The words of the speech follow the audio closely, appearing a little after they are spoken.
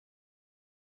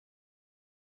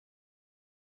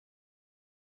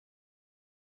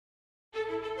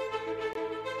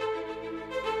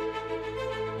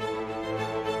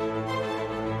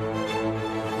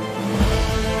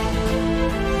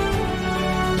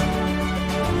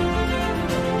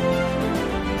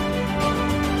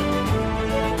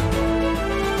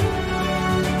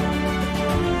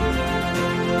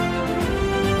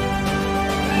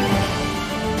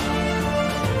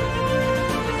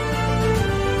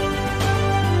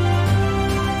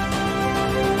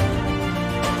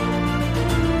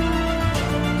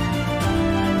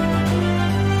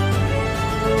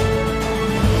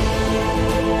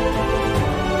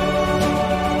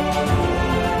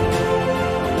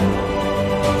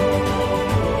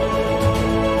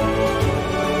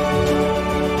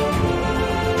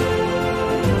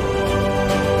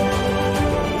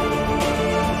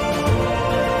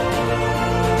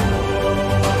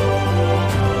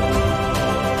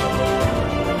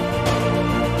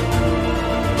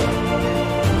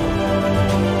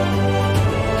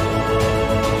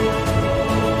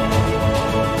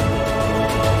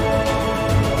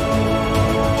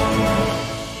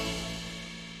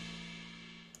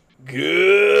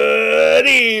Good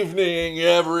evening,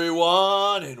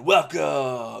 everyone, and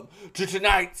welcome to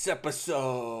tonight's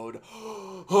episode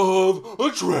of A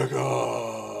Dragon.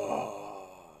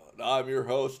 I'm your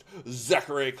host,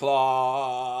 Zachary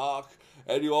Clark,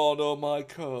 and you all know my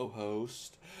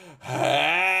co-host,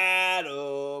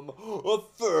 Adam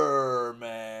Thurman.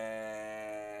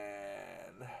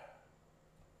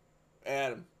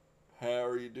 Adam, how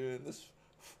are you doing this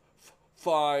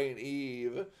fine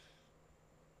eve?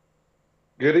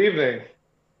 Good evening.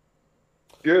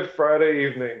 Good Friday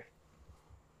evening.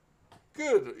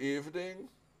 Good evening.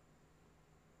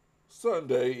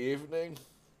 Sunday evening.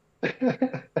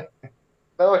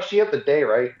 Oh, she had the day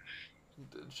right.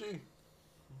 Did she?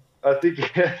 I think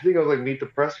I was like Meet the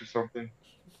Press or something.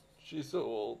 She's so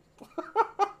old.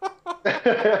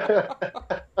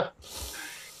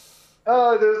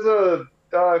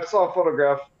 I saw a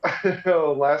photograph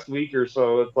last week or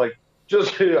so. It's like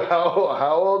just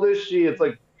how old is she? It's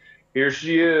like here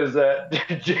she is at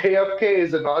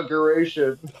JFK's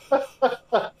inauguration.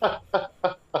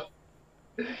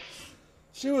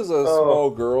 She was a Oh small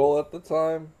girl at the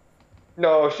time.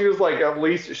 no, she was like at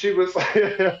least she was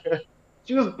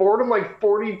she was born in like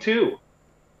 42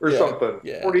 or Yeah, something.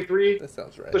 yeah. 43. That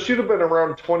sounds right. So she'd have been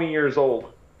around 20 years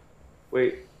old.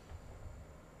 Wait,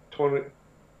 20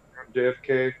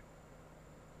 JFK.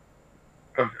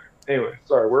 Okay. Anyway,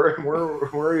 sorry. Where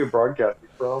are you broadcasting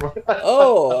from?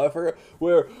 Oh, I forgot.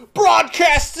 We're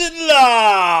broadcasting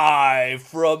live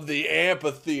from the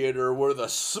amphitheater where the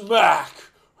smack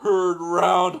heard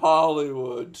round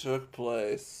Hollywood took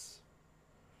place.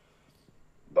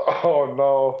 Oh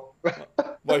no.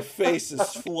 My face is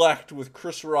flecked with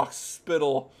Chris Rock's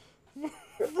spittle.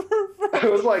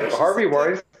 It was like Harvey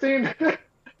Weinstein.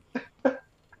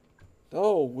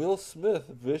 Oh, Will Smith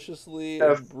viciously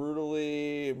Yes. and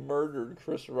brutally murdered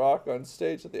Chris Rock on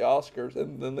stage at the Oscars,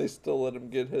 and then they still let him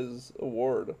get his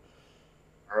award.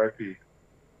 R.I.P.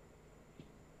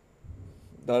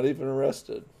 Not even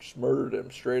arrested. Just murdered him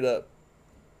straight up.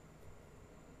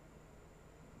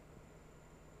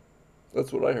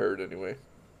 That's what I heard anyway.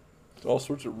 All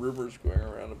sorts of rumors going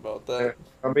around about that.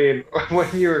 I mean, when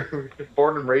you're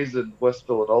born and raised in West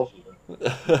Philadelphia.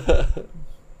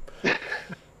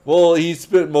 Well, he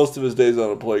spent most of his days on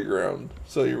a playground,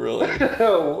 so you really...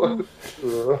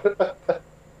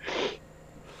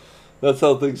 That's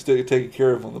how things get taken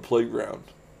care of on the playground.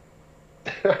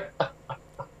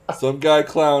 Some guy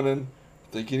clowning,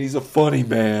 thinking he's a funny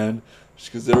man,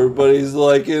 just because everybody's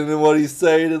liking what he's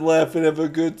saying and laughing, having a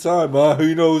good time.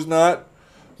 Who knows not?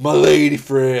 My lady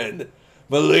friend.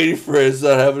 My lady friend's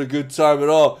not having a good time at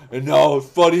all. And no,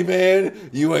 funny man,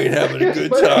 you ain't having a good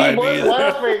time He was either.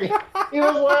 laughing. He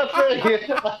was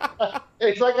laughing.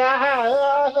 It's like,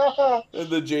 ah. And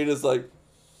then Jada's like,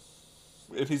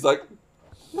 and he's like,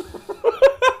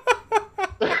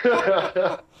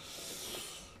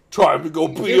 time to go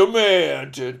be a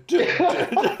man.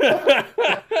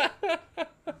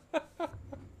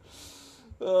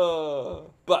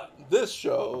 But this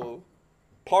show,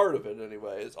 part of it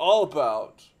anyway, is all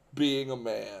about being a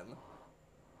man.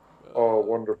 Oh,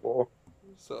 wonderful.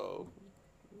 So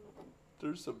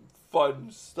there's some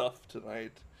fun stuff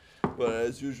tonight. But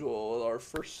as usual, our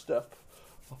first step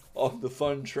on the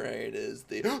fun train is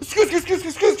the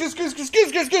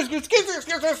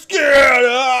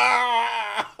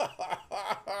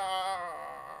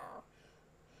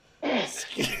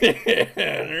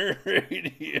Scanner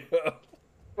Radio.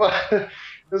 This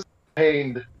is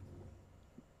pained.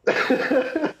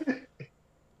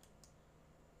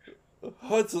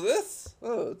 What's this?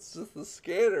 Oh, it's just the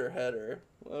scanner header.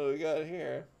 What do we got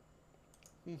here?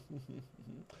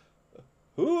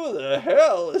 Who the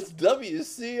hell is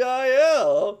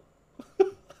WCIL?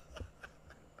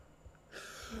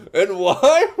 And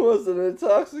why was an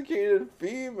intoxicated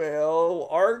female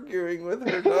arguing with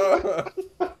her dog?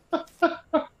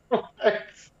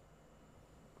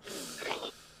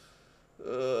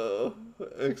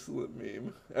 Excellent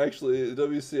meme. Actually,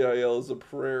 WCIL is a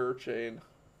prayer chain.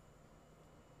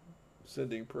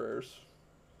 Sending prayers.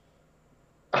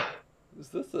 Is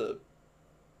this a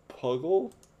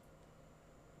puggle?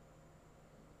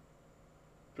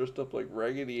 Dressed up like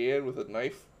Raggedy Ann with a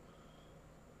knife?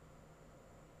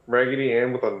 Raggedy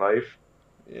Ann with a knife.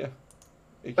 Yeah.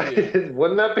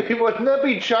 Wouldn't that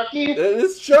be Chucky? That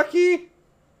is Chucky?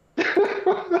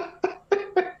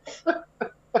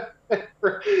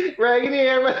 Raggedy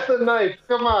Ann with a knife.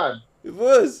 Come on. It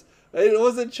was. It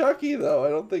wasn't Chucky though. I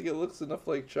don't think it looks enough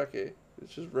like Chucky.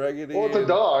 It's just Raggedy Well, it's Ann. a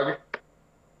dog.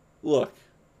 Look.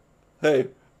 Hey.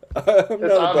 I'm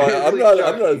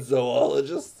not a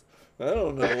zoologist. I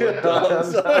don't know what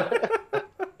dogs are. I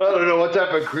don't know what what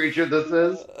type of creature this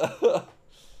is?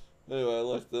 Anyway, I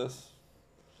like this.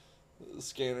 The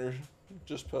scanner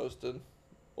just posted.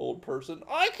 Old person.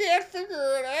 I can't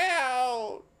figure it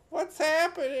out. What's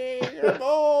happening? I'm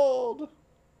old.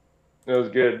 It was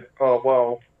good. Oh,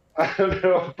 wow. I don't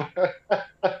know.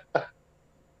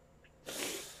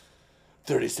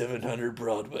 3700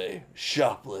 Broadway.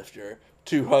 Shoplifter.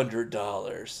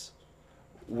 $200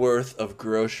 worth of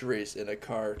groceries in a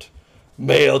cart.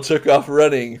 Male took off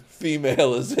running.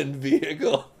 Female is in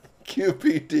vehicle.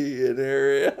 QPD in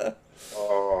area.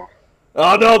 Oh.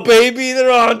 Oh no, baby,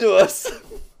 they're on to us.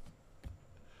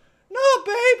 No,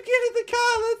 babe, get in the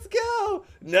car, let's go.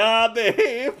 Nah,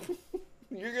 babe.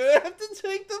 You're gonna have to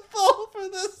take the fall for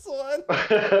this one.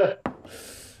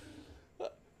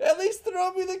 At least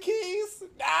throw me the keys.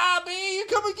 Nah, babe, you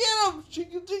come and get them.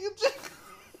 Chicken, chicken, chicken.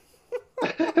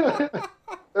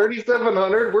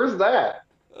 3,700? Where's that?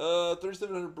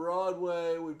 3,700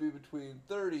 Broadway would be between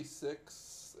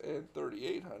 36 and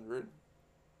 3,800.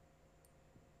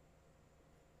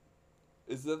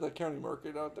 Is that the county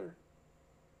market out there?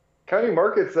 County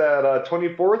Market's at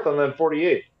 24th and then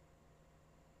 48th.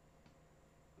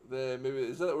 Then maybe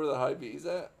is that where the high B's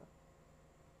at?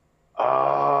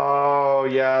 Oh,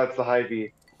 yeah, it's the high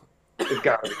B. It's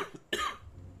got to be.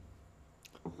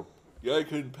 Guy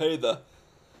couldn't pay the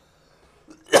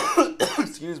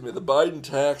excuse me, the Biden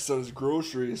tax on his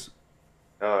groceries.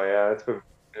 Oh, yeah,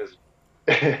 it's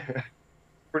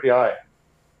pretty high.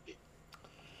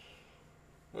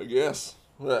 I guess.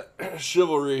 But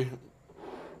chivalry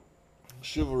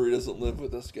doesn't live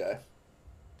with this guy.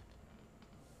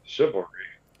 Chivalry.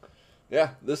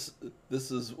 Yeah, this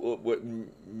is what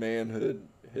manhood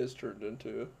has turned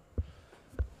into.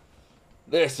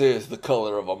 This is the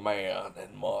color of a man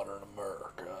in modern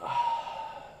America.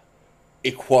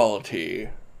 Equality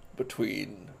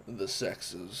between the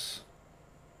sexes.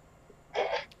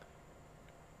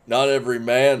 Not every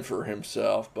man for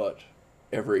himself, but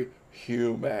every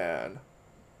human.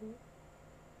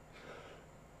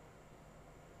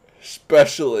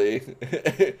 Especially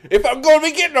if I'm going to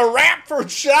be getting a rap for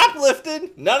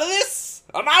shoplifting. None of this.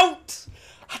 I'm out.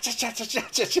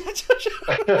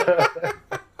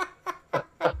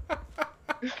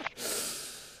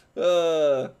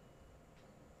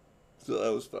 So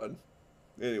that was fun.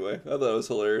 Anyway, I thought it was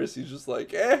hilarious. He's just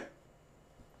like,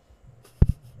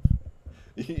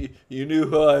 you knew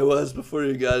who I was before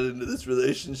you got into this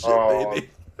relationship,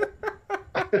 baby.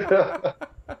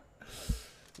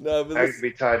 No, I can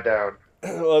be tied down.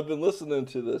 Well, I've been listening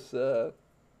to this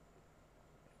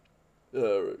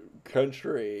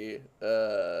country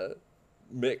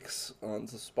mix on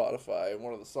Spotify, and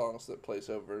one of the songs that plays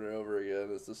over and over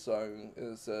again is the song,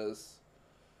 and it says,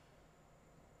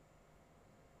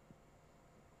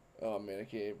 oh man, I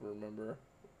can't even remember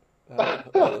how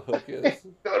the hook is.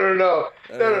 No,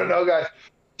 guys.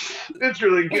 It's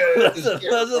really good. Listen,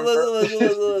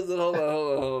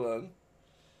 hold on.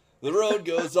 The road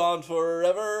goes on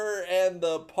forever, and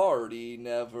the party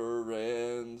never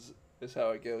ends. Is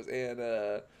how it goes, and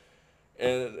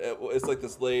it's like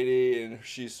this lady, and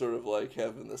she's sort of like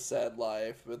having this sad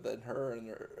life, but then her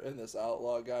and this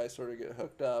outlaw guy sort of get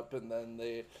hooked up, and then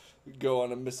they go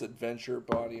on a misadventure,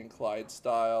 Bonnie and Clyde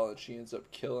style, and she ends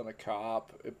up killing a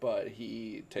cop, but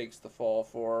he takes the fall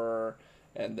for her,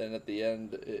 and then at the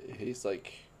end, he's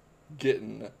like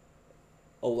getting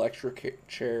electric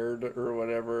chaired or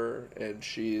whatever, and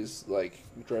she's like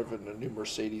driving a new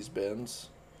Mercedes Benz.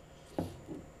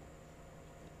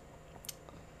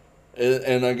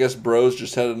 And I guess bros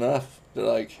just had enough. They're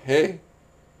like, hey,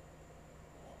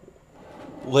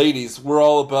 ladies, we're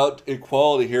all about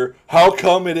equality here. How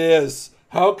come it is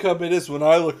when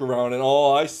I look around and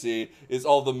all I see is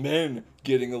all the men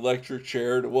getting electric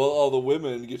chaired while all the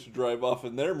women get to drive off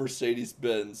in their Mercedes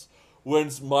Benz?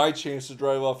 When's my chance to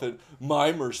drive off in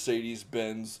my Mercedes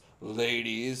Benz,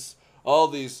 ladies? All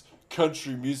these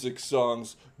country music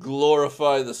songs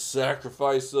glorify the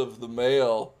sacrifice of the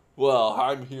male. Well,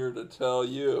 I'm here to tell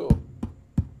you,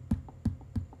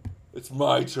 it's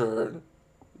my turn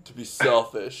to be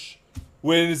selfish.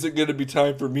 When is it going to be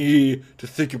time for me to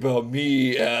think about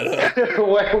me, Adam?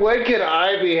 When can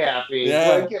I be happy?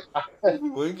 Yeah.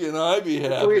 When can I be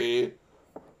happy,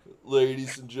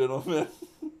 ladies and gentlemen?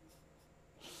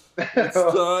 It's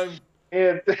time.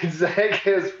 And Zach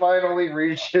has finally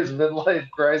reached his midlife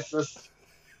crisis.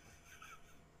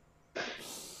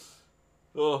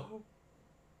 Oh.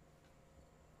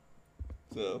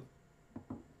 So,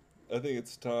 I think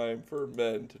it's time for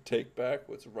men to take back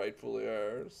what's rightfully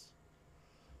ours.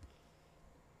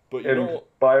 But you and know,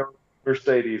 buy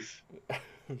Mercedes.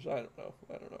 I don't know.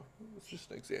 It's just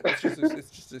an example. It's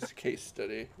just a case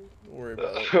study. Don't worry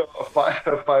about it. A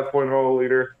 5.0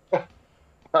 liter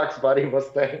Fox Body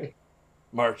Mustang.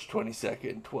 March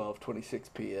 22nd,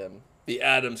 12:26 p.m. The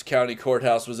Adams County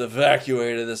Courthouse was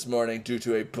evacuated this morning due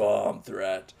to a bomb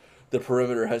threat. The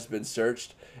perimeter has been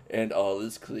searched, and all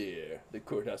is clear. The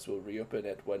courthouse will reopen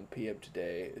at 1 p.m.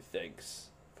 today. Thanks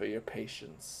for your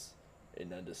patience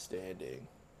and understanding.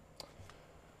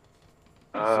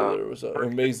 So there was an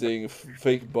amazing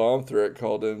fake bomb threat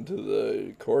called into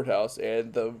the courthouse,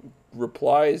 and the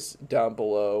replies down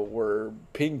below were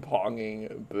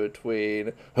ping-ponging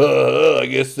between, I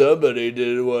guess somebody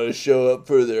didn't want to show up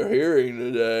for their hearing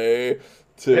today,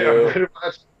 Yeah, pretty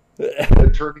much.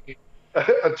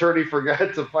 Attorney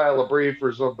forgot to file a brief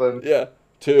or something. Yeah,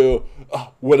 to,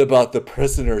 what about the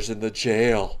prisoners in the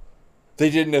jail? They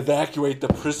didn't evacuate the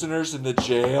prisoners in the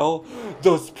jail?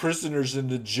 Those prisoners in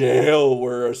the jail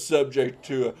were subject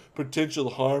to a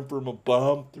potential harm from a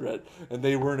bomb threat, and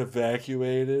they weren't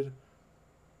evacuated?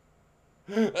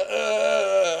 Out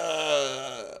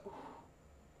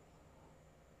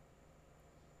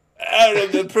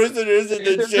of the prisoners in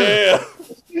the jail!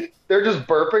 They're just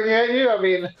burping at you? I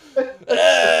mean...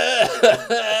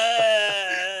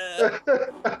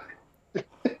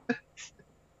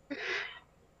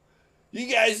 You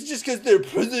guys, just because they're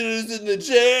prisoners in the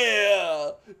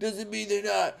jail doesn't mean they're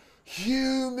not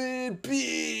human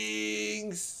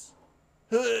beings.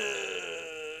 I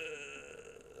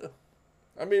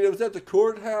mean, it was at the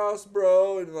courthouse,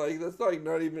 bro, and like that's like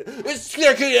not even.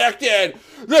 They're connected.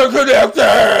 They're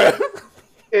connected.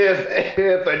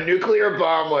 If a nuclear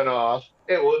bomb went off,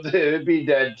 it'd be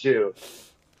dead too.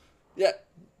 Yeah,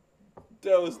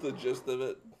 that was the gist of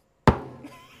it.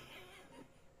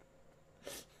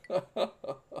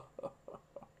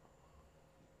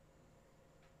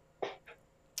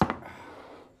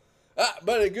 But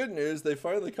the good news, they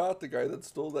finally caught the guy that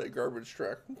stole that garbage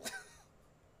truck.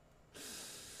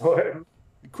 What?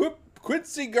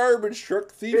 Quincy garbage truck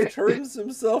thief turns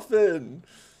himself in.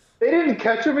 They didn't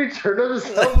catch him. He turned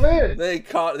himself in.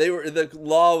 The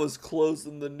law was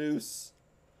closing the noose.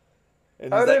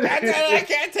 And he's like, I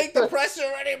can't take the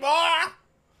pressure anymore.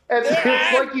 And it's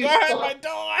like you behind my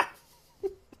door.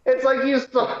 It's like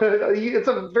it's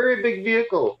a very big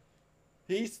vehicle.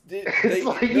 You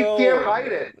can't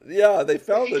hide it. Yeah, they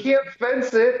found you can't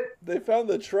fence it. They found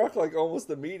the truck like almost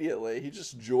immediately. He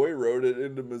just joyrode it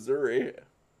into Missouri.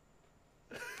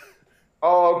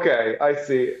 Oh, okay, I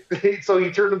see. So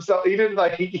he turned himself. He didn't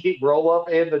he roll up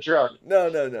in the truck. No.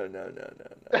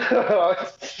 Jeez,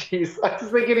 I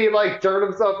was thinking he turned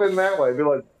himself in that way. Be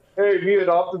like, hey, me and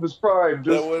Optimus Prime.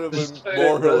 That would have been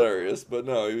more hilarious, but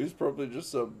no, he was probably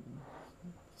just some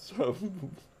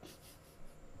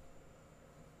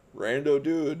rando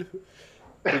dude.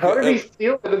 How did he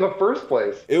steal it in the first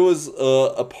place? It was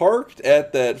parked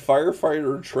at that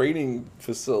firefighter training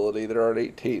facility there on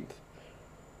 18th.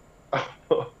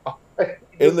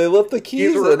 And they left the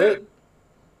keys in it.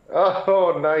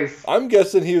 Oh, nice. I'm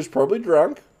guessing he was probably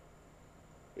drunk.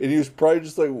 And he was probably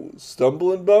just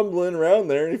stumbling, bumbling around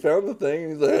there, and he found the thing,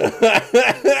 and he's like,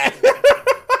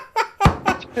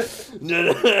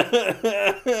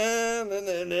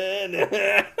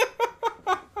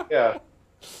 yeah,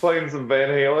 playing some Van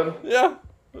Halen. Yeah.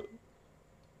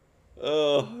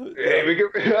 Hey,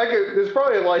 there's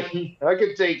probably I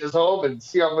could take this home and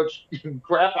see how much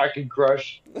crap I can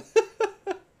crush.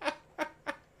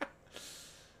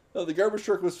 No, the garbage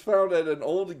truck was found at an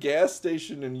old gas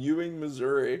station in Ewing,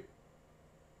 Missouri.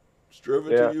 Just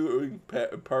drove it to Ewing,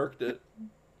 parked it,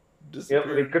 disappeared.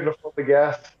 Yep, they couldn't afford the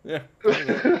gas. Yeah.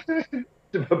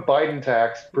 Biden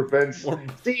tax prevents...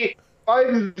 See,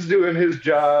 Biden's doing his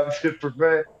job to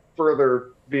prevent further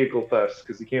vehicle thefts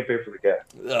because he can't pay for the gas.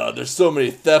 There's so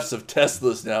many thefts of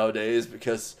Teslas nowadays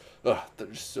because they're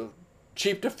just so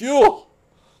cheap to fuel.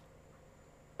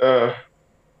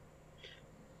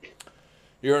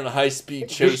 You're on a high-speed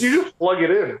chase. You just plug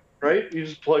it in, right? You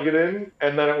just plug it in,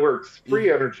 and then it works.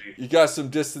 Free energy. You got some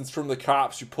distance from the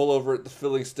cops. You pull over at the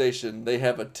filling station. They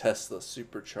have a Tesla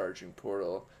supercharging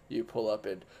portal. You pull up,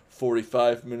 and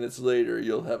 45 minutes later,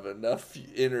 you'll have enough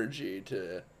energy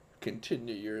to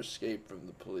continue your escape from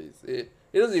the police. It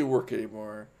doesn't even work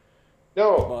anymore.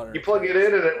 No, you plug it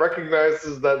in, and it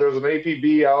recognizes that there's an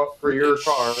APB out for your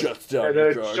car. Shuts down and then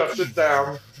it shuts it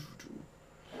down.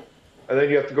 And then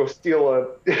you have to go steal a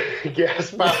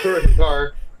gas-powered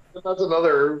car. That's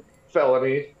another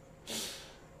felony.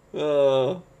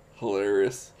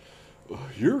 Hilarious.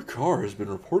 Your car has been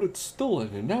reported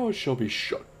stolen, and now it shall be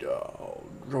shut down.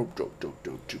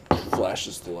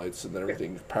 flashes the lights, and then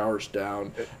everything powers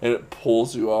down, and it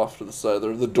pulls you off to the side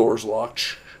there. The door's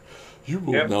locked. You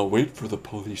will now wait for the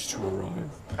police to arrive.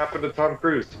 Happened to Tom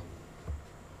Cruise.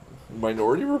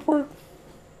 Minority Report?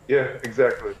 Yeah,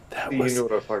 exactly. That You was knew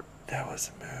what I was talking that was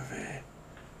a movie.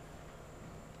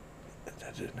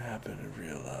 That didn't happen in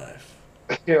real life.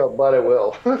 about. Yeah, but it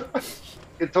will.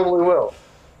 It totally will.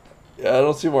 Yeah, I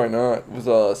don't see why not.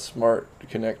 With smart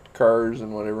connect cars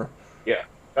and whatever. Yeah,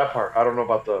 that part. I don't know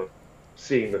about the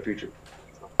seeing the future.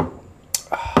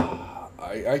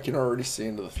 I can already see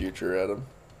into the future, Adam.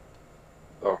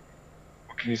 Oh,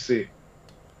 what can you see?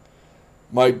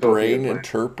 My brain brain.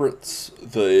 interprets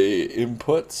the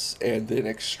inputs and then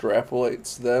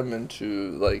extrapolates them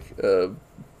into like a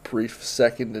brief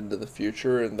second into the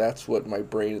future, and that's what my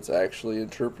brain is actually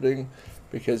interpreting,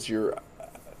 because you're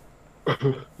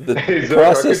the Hey, Zach,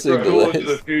 processing I could travel into the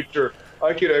delays. future.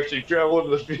 I could actually travel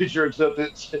into the future, except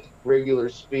it's regular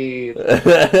speed.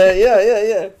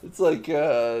 Yeah. It's like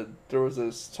there was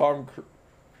this Tom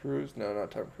Cruise. No,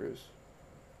 not Tom Cruise.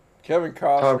 Kevin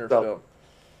Costner Tom film.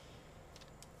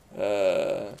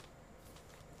 I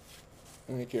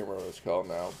can't remember what it's called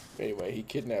now. Anyway, he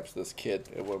kidnaps this kid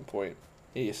at one point.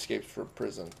 He escapes from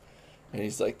prison. And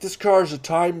he's like, this car's a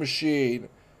time machine.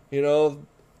 You know,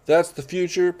 that's the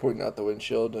future, pointing out the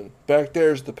windshield. And back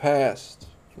there's the past.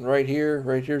 And right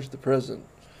here's the present.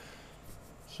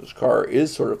 So his car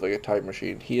is sort of like a time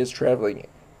machine. He is traveling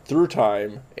through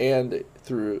time and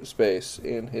through space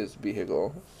in his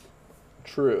vehicle.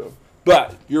 True.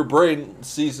 But your brain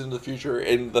sees into the future,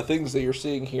 and the things that you're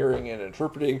seeing, hearing, and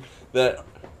interpreting that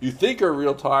you think are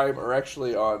real time are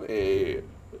actually on a...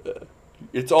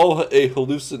 it's all a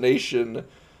hallucination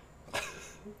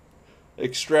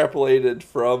extrapolated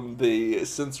from the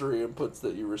sensory inputs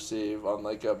that you receive on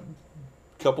like a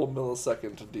couple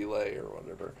millisecond delay or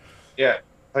whatever. Yeah,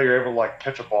 how you're able to like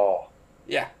catch a ball.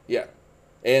 Yeah.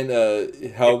 And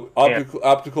how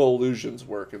optical illusions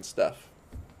work and stuff.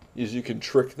 Is you can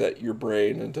trick your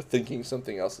brain into thinking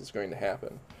something else is going to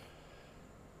happen.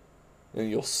 And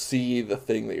you'll see the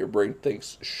thing that your brain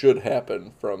thinks should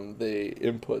happen from the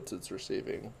inputs it's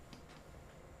receiving.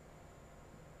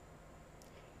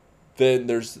 Then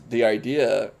there's the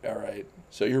idea, all right,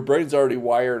 so your brain's already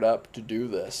wired up to do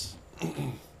this.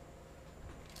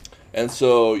 And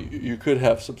so you could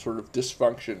have some sort of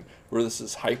dysfunction where this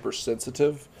is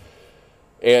hypersensitive,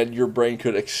 and your brain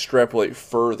could extrapolate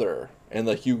further, and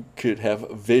like you could have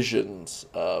visions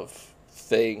of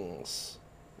things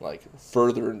like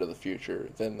further into the future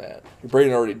than that. Your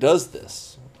brain already does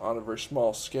this on a very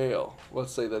small scale.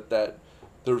 Let's say that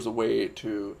there's a way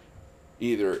to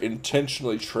either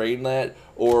intentionally train that,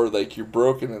 or like you're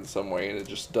broken in some way and it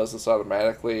just does this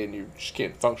automatically and you just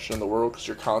can't function in the world because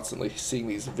you're constantly seeing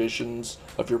these visions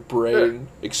of your brain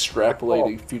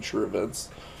extrapolating future events.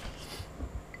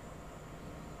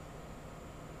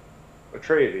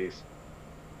 Atreides.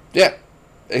 Yeah,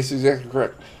 that's exactly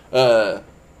correct.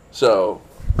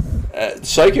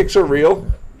 Psychics are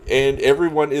real, and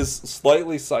everyone is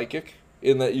slightly psychic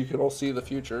in that you can all see the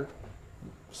future.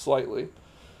 Slightly.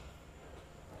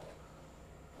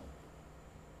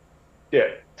 Yeah,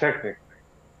 technically.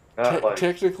 Not like...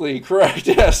 Technically correct,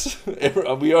 yes.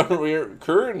 We are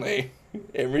currently,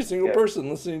 every single person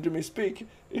listening to me speak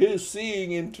is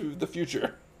seeing into the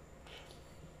future.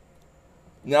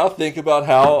 Now think about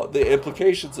how the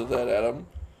implications of that, Adam.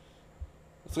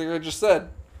 It's like I just said.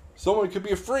 Someone could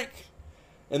be a freak,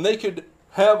 and they could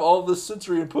have all this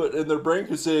sensory input, and their brain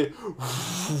could say,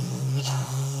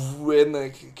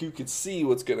 and you could see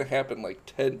what's going to happen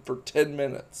for 10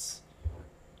 minutes.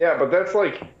 Yeah, but that's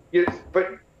like,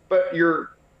 but your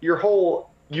whole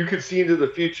you could see into the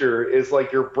future is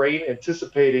like your brain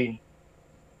anticipating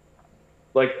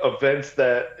like events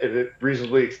that it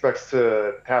reasonably expects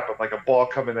to happen, like a ball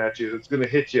coming at you that's going to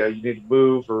hit you, you need to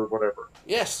move or whatever.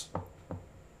 Yes.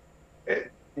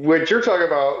 What you're talking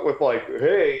about with like,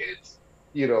 hey, it's,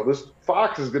 this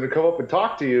fox is going to come up and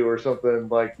talk to you or something,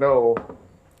 like, no.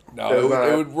 No,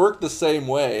 it would work the same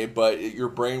way, but your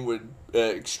brain would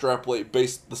extrapolate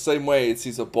based the same way it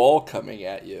sees a ball coming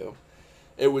at you.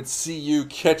 It would see you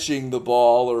catching the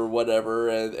ball or whatever,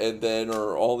 and then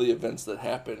or all the events that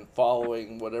happen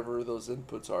following whatever those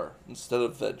inputs are, instead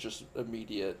of that just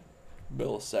immediate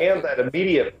millisecond. And that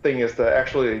immediate thing is to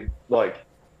actually like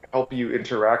help you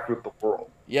interact with the world.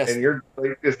 Yes. And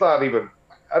it's not even,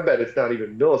 I bet it's not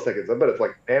even milliseconds. I bet it's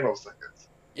like nanoseconds.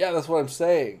 Yeah, that's what I'm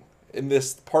saying. And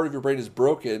this part of your brain is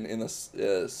broken in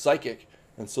the psychic,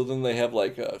 and so then they have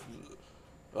like a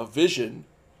vision.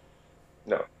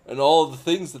 No. And all of the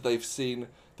things that they've seen,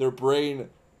 their brain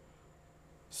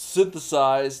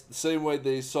synthesized the same way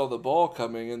they saw the ball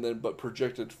coming, and then but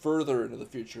projected further into the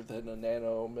future than a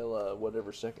nanomilla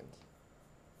whatever seconds.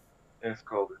 It's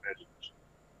called imagination.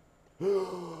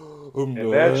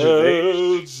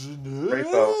 Imagination.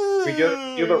 Rainbow. We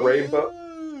give the rainbow.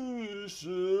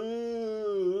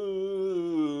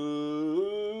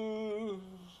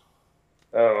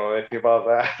 I don't know anything about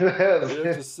You have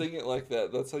that. to sing it like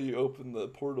that. That's how you open the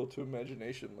portal to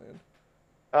Imagination Land.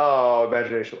 Oh,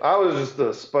 imagination. I was just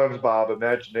the SpongeBob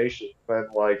imagination when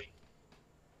like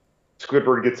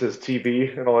Squidward gets his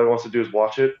TV and all he wants to do is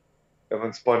watch it, and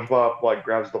then SpongeBob like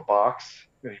grabs the box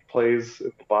and he plays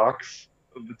in the box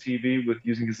of the TV with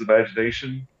using his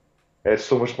imagination. And it's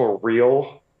so much more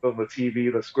real than the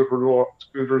TV that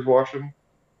Squidward's watching.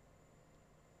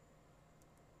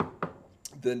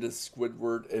 Then does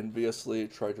Squidward enviously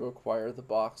try to acquire the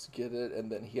box, get it,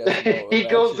 and then he has no He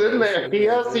goes in there.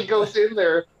 imagination He goes in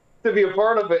there to be a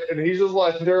part of it, and he's just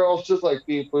like they're all just like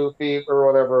beep boop beep or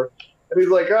whatever, and he's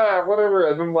like whatever,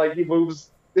 and then like he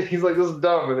moves. He's like this is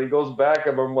dumb, and he goes back,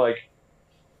 and I'm like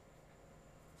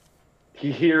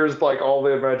he hears like all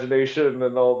the imagination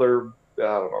and all their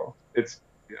I don't know. It's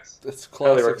yes, It's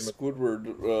highly classic recommend.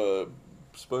 Squidward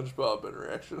SpongeBob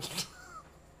interaction.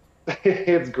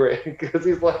 It's great because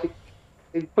he's like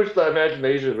he pushed the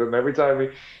imagination, and every time he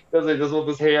does it, just with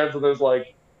his hands, and there's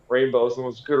like rainbows, and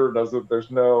when Scooter does it, there's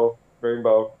no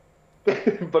rainbow.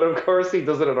 But of course, he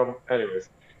does it. Anyways,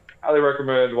 highly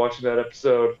recommend watching that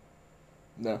episode.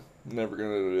 No, never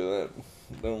gonna do that.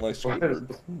 I don't like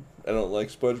Squidward. I don't like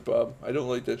SpongeBob. I don't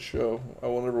like that show. I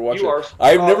will never watch You it. are.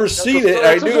 I've never seen it.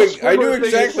 I knew Squidward thing to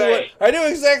exactly what say. I knew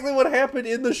exactly what happened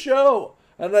in the show,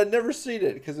 and I'd never seen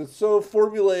it because it's so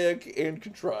formulaic and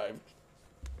contrived.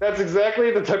 That's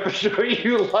exactly the type of show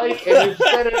you like, and you've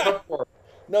said it before.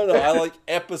 No, I like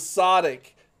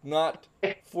episodic, not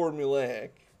formulaic.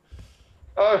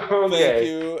 Oh, okay. Thank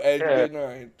you and good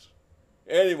night.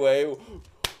 Anyway,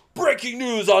 breaking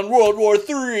news on World War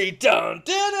III. Dun,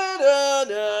 dun, dun, dun,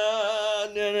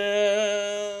 dun, dun,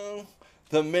 dun.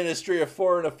 The Ministry of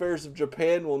Foreign Affairs of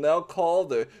Japan will now call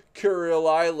the Kuril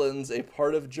Islands a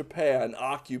part of Japan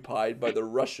occupied by the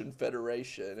Russian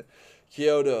Federation.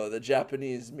 Kyoto, the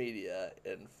Japanese media,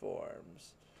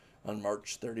 informs. On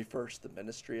March 31st, the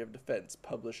Ministry of Defense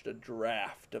published a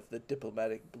draft of the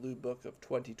Diplomatic Blue Book of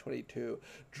 2022,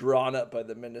 drawn up by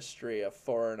the Ministry of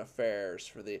Foreign Affairs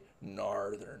for the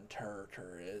Northern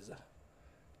Territories.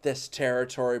 This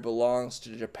territory belongs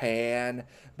to Japan,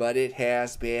 but it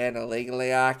has been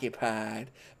illegally occupied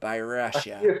by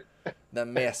Russia. The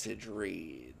message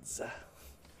reads.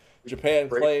 Japan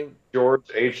claimed George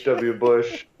H.W.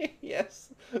 Bush. yes,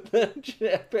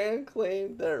 Japan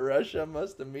claimed that Russia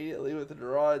must immediately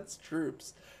withdraw its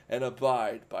troops and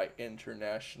abide by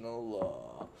international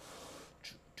law.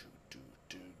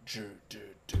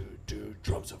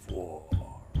 Drums of war,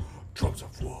 drums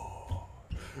of war,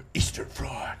 Eastern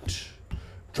Front,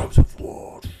 drums of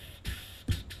war.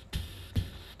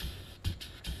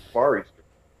 Far East.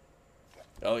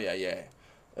 Oh yeah.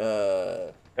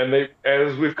 And they,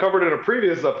 as we've covered in a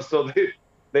previous episode,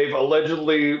 they've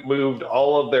allegedly moved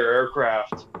all of their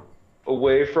aircraft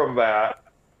away from that.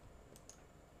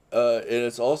 And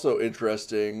it's also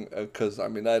interesting because I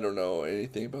mean I don't know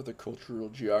anything about the cultural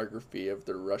geography of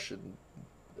the Russian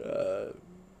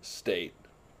state,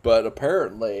 but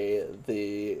apparently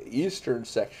the eastern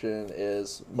section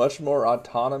is much more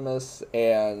autonomous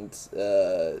and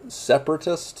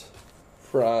separatist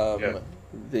from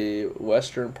the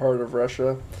western part of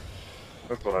Russia.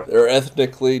 That's what They're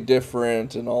ethnically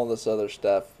different and all this other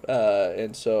stuff.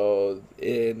 And so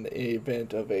in the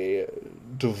event of a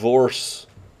divorce,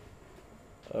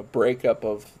 a breakup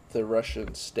of the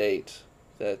Russian state,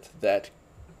 that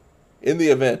in the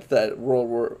event that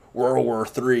World War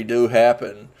III do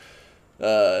happen,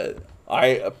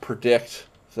 I predict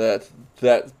that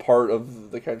part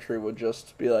of the country would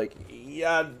just be like,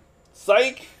 yeah,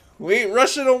 psych, we ain't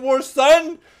Russia no more,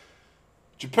 son.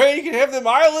 Japan, you can have them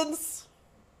islands.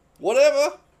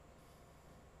 Whatever.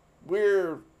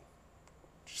 We're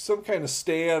some kind of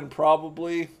stand,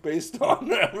 probably, based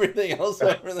on everything else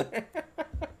over there.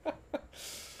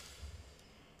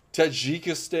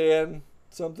 Tajikistan,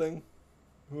 something.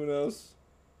 Who knows?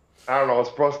 I don't know. Let's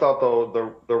bust out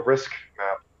the risk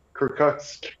map.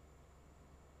 Kirkutsk,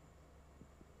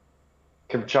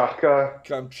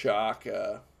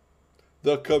 Kamchatka.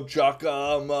 The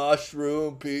Kamchatka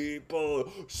mushroom people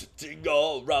sitting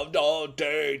all around all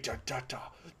day. Da da da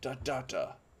da da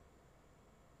da.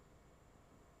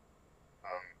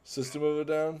 System of a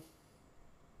Down?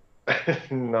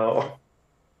 No,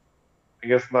 I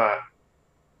guess not.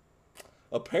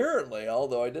 Apparently,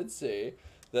 although I did see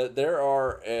that there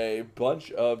are a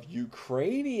bunch of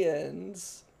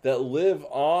Ukrainians that live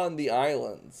on the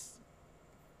islands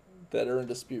that are in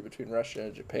dispute between Russia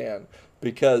and Japan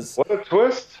because What a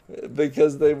twist!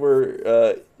 they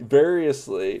were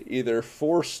variously either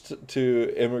forced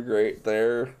to immigrate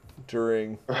there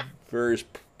during various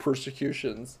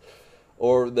persecutions,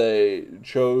 or they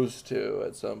chose to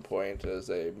at some point as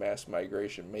a mass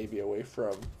migration, maybe away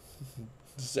from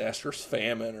disastrous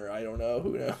famine, or I don't know,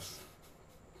 who knows.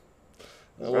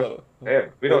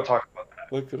 Man, we don't talk about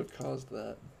that. What could have caused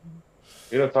that?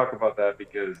 We don't talk about that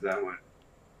because that would,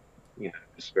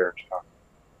 disparage comedy.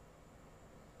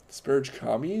 Disparage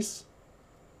commies?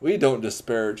 We don't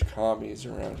disparage commies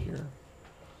around here.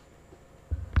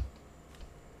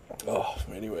 Oh,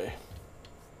 anyway.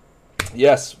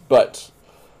 Yes, but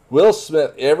Will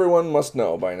Smith, everyone must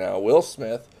know by now, Will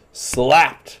Smith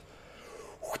slapped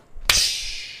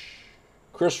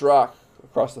Chris Rock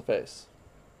across the face.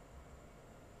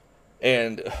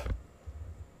 And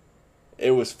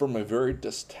it was from a very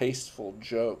distasteful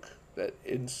joke that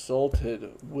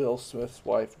insulted Will Smith's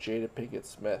wife, Jada Pinkett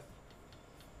Smith.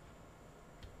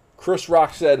 Chris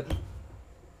Rock said,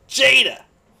 "Jada,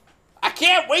 I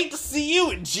can't wait to see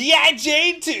you in G.I.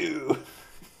 Jane 2."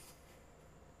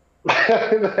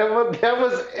 that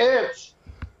was it.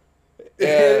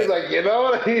 He's like,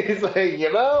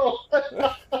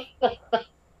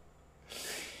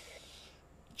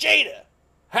 Jada,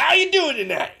 how you doing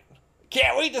tonight?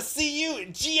 Can't wait to see you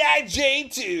in G.I. Jane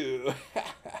 2.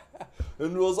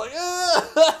 And Will's like,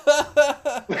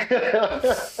 ah.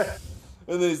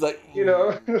 And then he's like,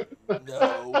 no.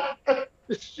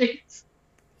 Jeez.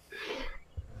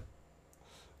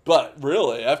 But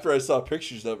really, after I saw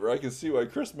pictures of her, I can see why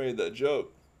Chris made that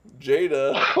joke.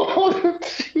 Jada. Oh,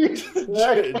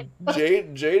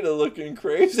 Jada looking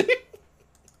crazy.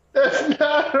 That's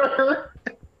not her.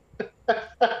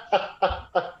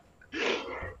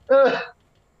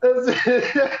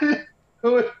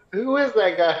 Who is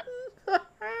that guy?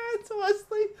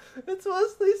 It's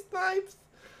Wesley Snipes.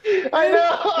 I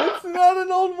know. It's not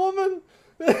an old woman.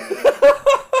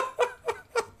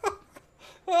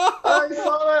 I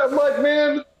saw that. I'm like,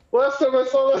 man, last time I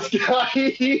saw this guy,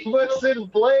 he was in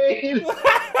Blade.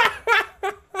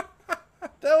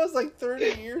 That was like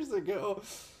 30 years ago.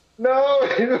 No,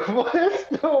 it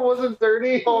wasn't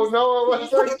 30. Oh, no, it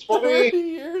was like 20. 30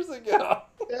 years ago.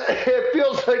 It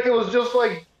feels like it was just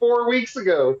like 4 weeks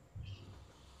ago.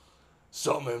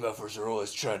 Some MFers are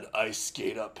always trying to ice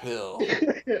skate uphill.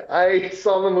 I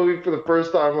saw the movie for the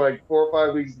first time like 4 or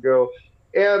 5 weeks ago.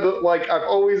 And like I've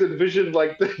always envisioned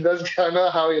like that's kind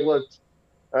of how he looked.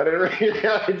 I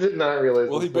did not realize.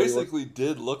 Well, he basically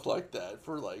did look like that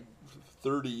for like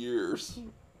 30 years.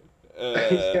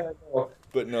 Yeah,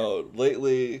 but no,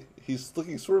 lately he's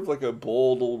looking sort of like a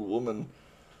bold old woman.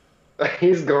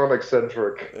 He's gone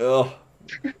eccentric. Oh,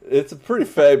 it's a pretty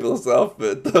fabulous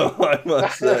outfit, though, I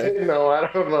must say. No, I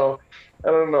don't know.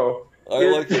 I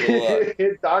like it a lot.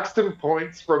 It doxed him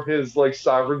points from his like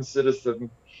sovereign citizen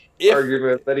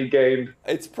argument that he gained.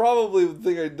 It's probably the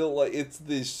thing I don't like. It's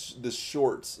this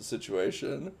shorts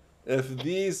situation. If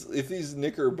these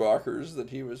knickerbockers that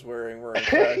he was wearing were in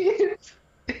fact,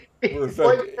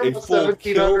 like a full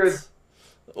kilt,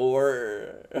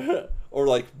 or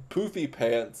like poofy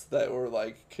pants that were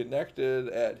like connected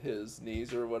at his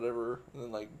knees or whatever, and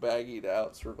then like baggied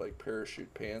out, sort of like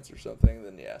parachute pants or something,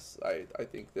 then yes, I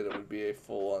think that it would be a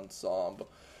full ensemble.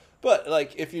 But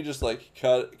like if you just like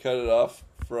cut it off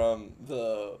from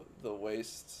the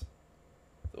waist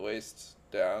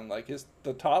down, like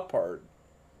the top part,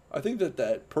 I think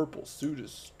that purple suit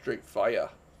is straight fire.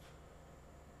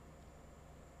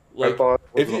 Like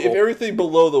if everything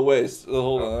below the waist,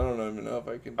 hold on, I don't even know if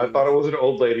I can. I thought it was an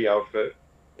old lady outfit.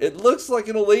 It looks like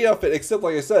an old lady outfit, except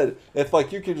like I said, if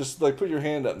like you could just like put your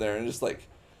hand up there and just like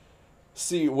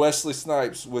see Wesley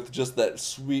Snipes with just that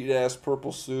sweet ass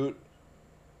purple suit,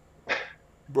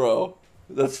 bro,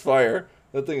 that's fire.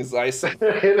 That thing is icing.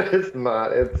 It is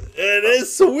not. It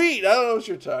is sweet. I don't know what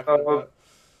you're talking about.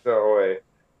 No way.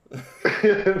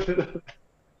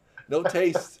 No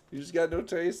taste. You just got no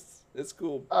taste. It's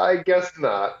cool. I guess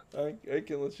not. I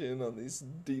can let you in on these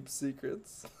deep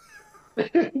secrets.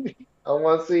 I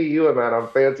want to see you and that on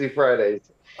Fancy Fridays.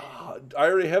 I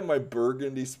already have my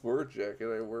burgundy sport jacket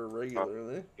I wear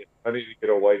regularly. I need to get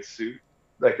a white suit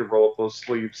that can roll up those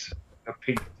sleeves. A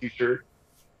pink t-shirt.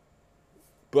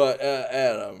 But,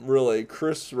 Adam, really,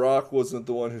 Chris Rock wasn't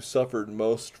the one who suffered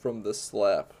most from this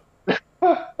slap.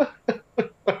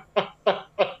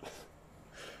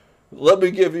 Let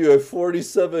me give you a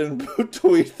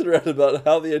 47-tweet thread about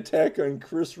how the attack on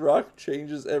Chris Rock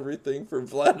changes everything for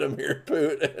Vladimir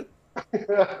Putin.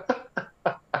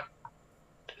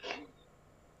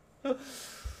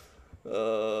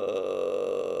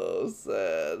 Oh,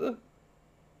 sad.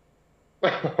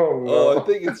 Oh Oh, I no.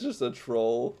 think it's just a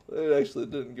troll. It actually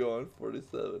didn't go on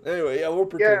 47. Anyway, yeah, we'll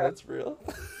pretend Yeah, that's real.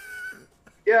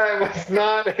 yeah, it was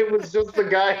not. It was just the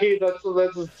guy. That's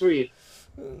his tweet.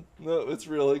 No, it's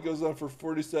real. It goes on for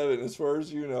 47 as far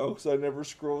as you know, because I never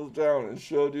scrolled down and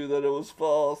showed you that it was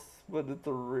false. But it's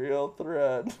a real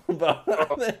thread about how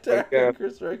Oh the my attack on god.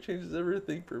 Chris Rock changes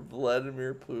everything for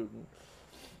Vladimir Putin.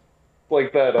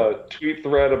 Like that tweet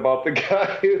thread about the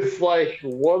guy who's like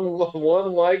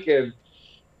one like, and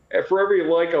for every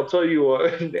like I'll tell you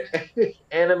an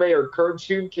anime or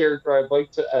cartoon character I'd like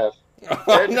to F.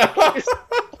 Oh And no!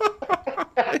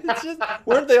 It's just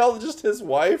weren't they all just his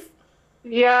wife?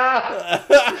 yeah.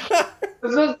 Yeah,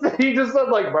 He just said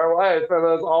like my wife, and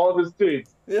that's all of his tweets.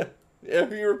 yeah.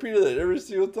 He repeated it every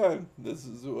single time. This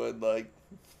is who I'd like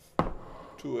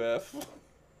to F.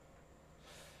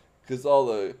 Because all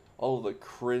the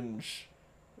cringe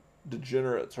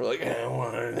degenerates are like, I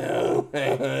want to know.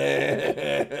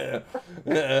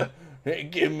 Hey,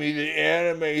 give me the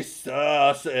anime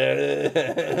sauce.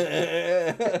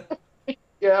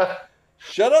 Yeah.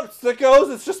 Shut up,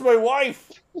 sickos! It's just my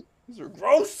wife. These are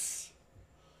gross.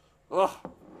 Ugh.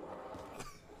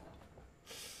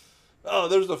 Oh,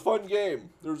 there's a fun game.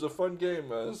 There's a fun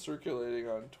game circulating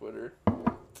on Twitter.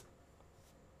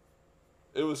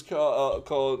 It was called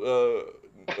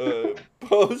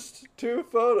Post Two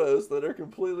Photos That Are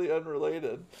Completely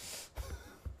Unrelated.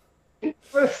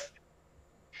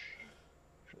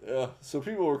 Yeah, so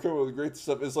people were coming up with great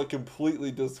stuff. It's like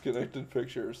completely disconnected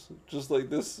pictures, just like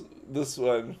this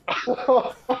one.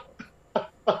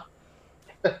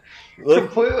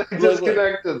 Completely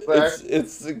disconnected, Zach.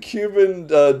 It's the Cuban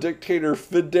dictator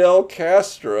Fidel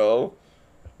Castro,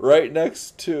 right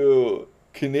next to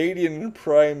Canadian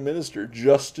Prime Minister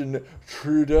Justin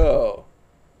Trudeau.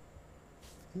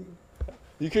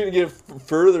 You couldn't get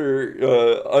further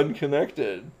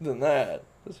unconnected than that,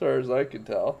 as far as I can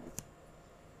tell.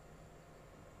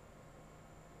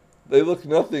 They look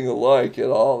nothing alike at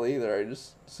all either. I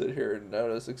just sit here and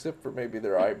notice, except for maybe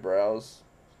their eyebrows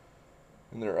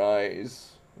and their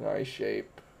eyes, their eye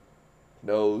shape,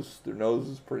 nose. Their nose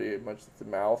is pretty much like the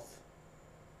mouth.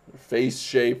 Their face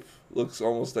shape looks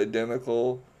almost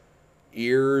identical.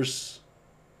 Ears.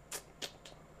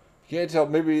 You can't tell.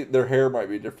 Maybe their hair might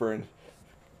be different.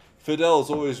 Fidel is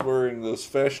always wearing those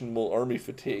fashionable army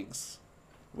fatigues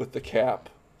with the cap,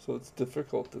 so it's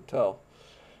difficult to tell.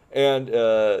 And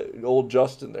old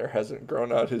Justin there hasn't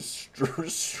grown out his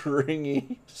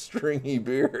stringy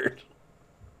beard.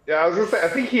 Yeah, I was gonna say I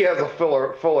think he has a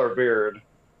fuller beard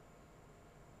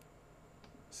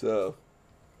So,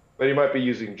 that he might be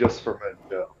using just for men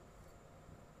show.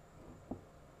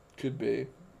 could be.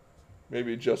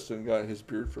 Maybe Justin got his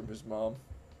beard from his mom.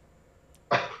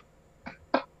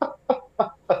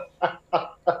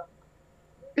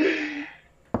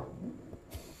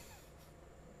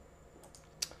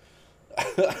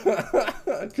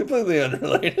 Completely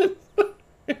unrelated.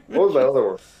 What was that other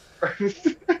one?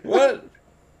 What?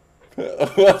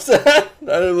 What's that?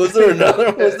 Was there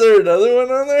another? Was there another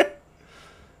one on there?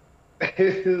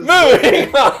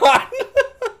 Moving on.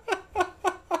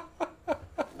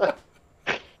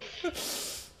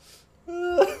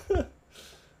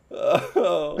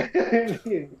 Oh.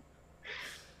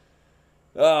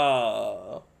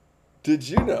 Oh. Did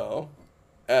you know,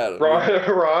 Adam?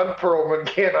 Ron Perlman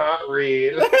cannot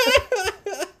read.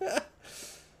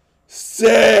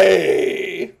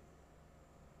 Say.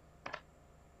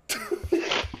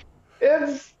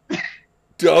 It's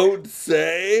Don't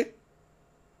say.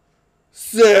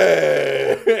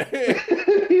 Say.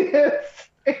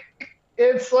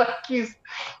 it's like he's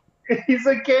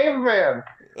a caveman.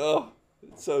 Oh,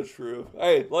 it's so true.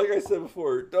 Hey, like I said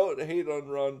before, don't hate on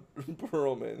Ron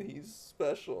Perlman. He's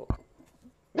special.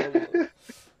 I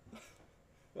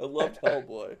loved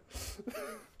Hellboy.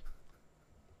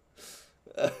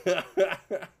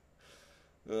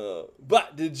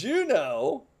 But did you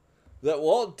know that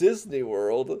Walt Disney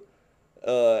World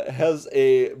has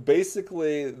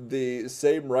basically the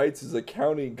same rights as a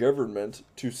county government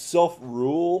to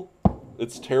self-rule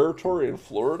its territory in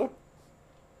Florida?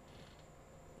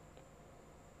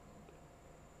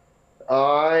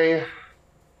 I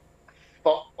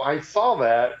thought I saw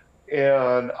that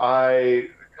and I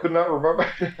could not remember.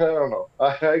 I don't know.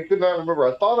 I could not remember.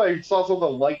 I thought I saw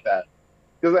something like that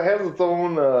because it has its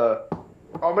own.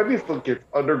 Oh, maybe it's like its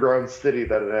underground city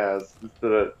that it has.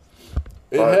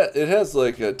 It has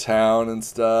like a town and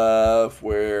stuff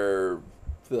where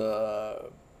the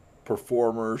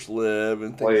performers live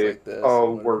and things Like, like this.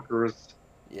 oh, workers.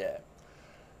 Yeah.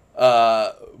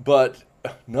 But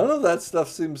none of that stuff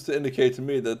seems to indicate to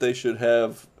me that they should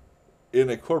have, in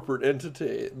a corporate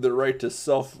entity, the right to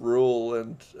self-rule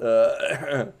and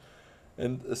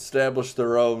and establish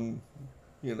their own,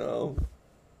 you know,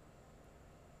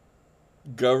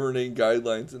 governing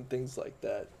guidelines and things like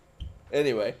that.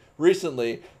 Anyway,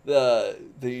 recently the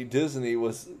Disney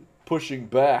was pushing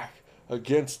back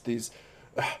against these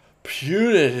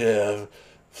punitive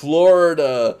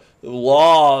Florida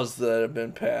laws that have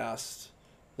been passed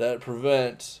that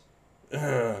prevent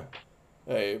a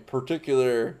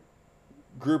particular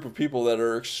group of people that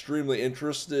are extremely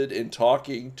interested in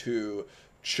talking to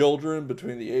children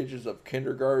between the ages of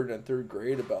kindergarten and third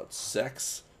grade about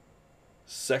sex,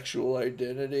 sexual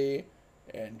identity,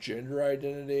 and gender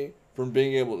identity from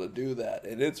being able to do that.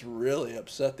 And it's really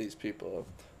upset these people.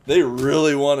 They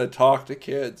really want to talk to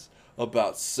kids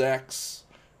about sex,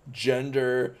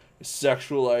 gender,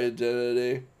 sexual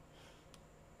identity.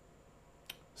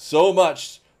 So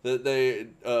much that they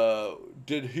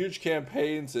did huge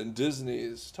campaigns in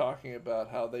Disney's talking about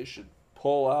how they should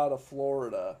pull out of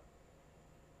Florida.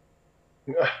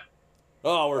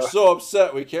 Oh, we're so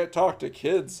upset we can't talk to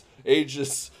kids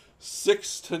ages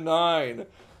 6 to 9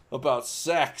 about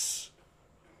sex.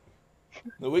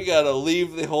 We gotta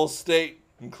leave the whole state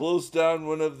and close down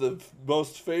one of the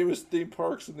most famous theme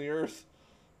parks in the earth.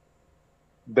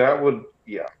 That would,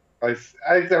 yeah. I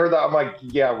heard that. I'm like,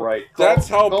 yeah, right. That's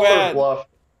how call bad. Bluff.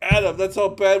 Adam, that's how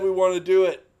bad we want to do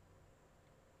it.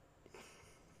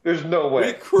 There's no way.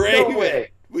 We crave no way.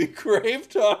 it. We crave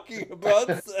talking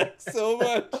about sex so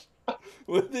much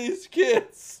with these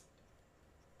kids.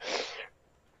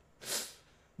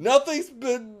 Nothing's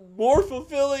been more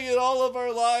fulfilling in all of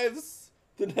our lives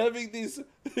than having these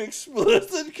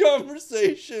explicit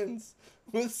conversations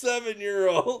with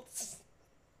 7-year-olds.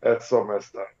 That's so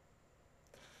messed up.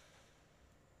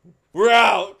 We're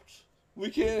out. We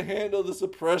can't handle this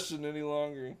oppression any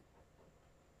longer.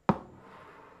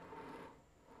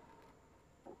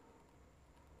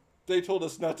 They told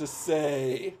us not to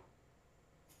say.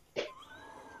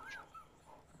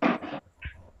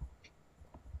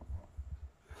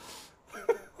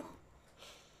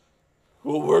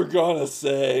 Well, we're gonna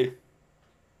say.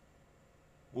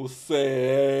 We'll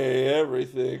say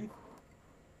everything.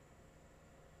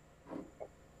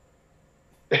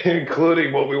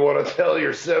 Including what we want to tell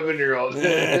your 7-year-old.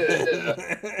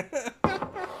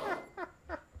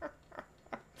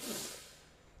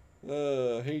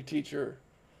 Hey, teacher.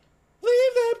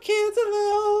 Leave them kids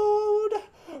alone.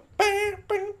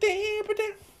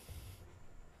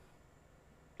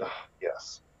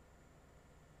 Yes.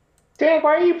 Dad,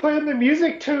 why are you playing the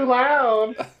music too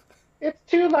loud? It's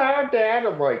too loud, Dad.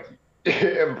 I'm like,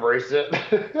 embrace it.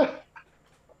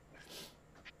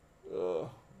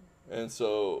 And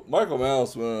so Michael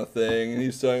Malice went on a thing, and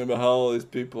he's talking about how all these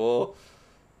people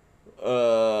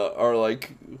are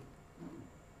like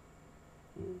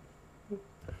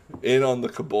in on the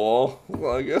cabal.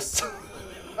 Well, I guess.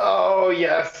 Oh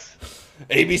yes.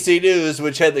 ABC News,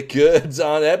 which had the goods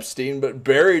on Epstein but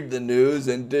buried the news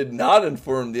and did not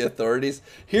inform the authorities,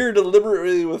 here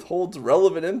deliberately withholds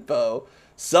relevant info,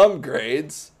 some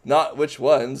grades, not which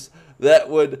ones, that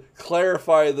would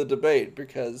clarify the debate,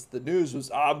 because the news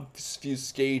was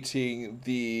obfuscating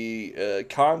the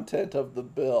content of the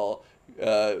bill,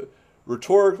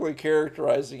 rhetorically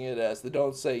characterizing it as the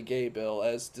Don't Say Gay bill,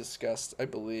 as discussed, I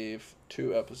believe,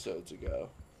 2 episodes ago,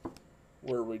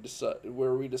 where we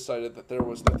decided that there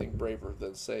was nothing braver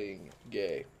than saying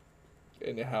gay,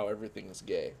 and how everything is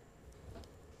gay.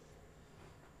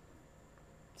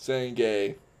 Saying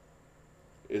gay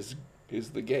is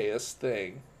the gayest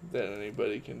thing that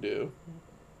anybody can do.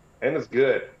 And it's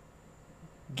good.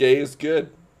 Gay is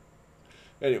good.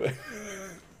 Anyway.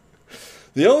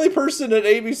 The only person at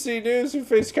ABC News who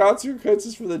faced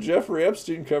consequences for the Jeffrey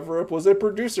Epstein cover-up was a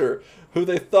producer who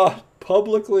they thought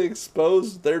publicly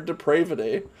exposed their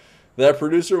depravity. That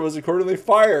producer was accordingly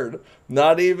fired,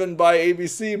 not even by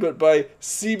ABC, but by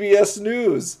CBS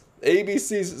News,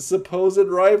 ABC's supposed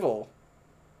rival.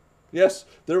 Yes,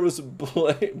 there was a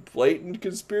blatant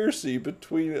conspiracy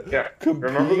between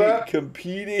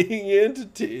competing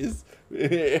entities,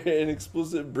 an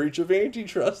explicit breach of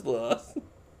antitrust laws.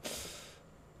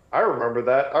 I remember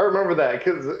that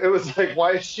because it was like,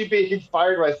 why is she being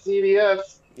fired by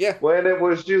CBS? Yeah, when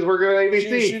she was working at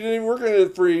ABC. She didn't work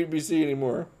for ABC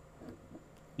anymore.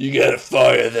 You gotta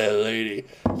fire that lady.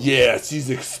 Yeah, she's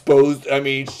exposed. I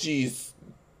mean, she's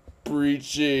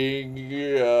breaching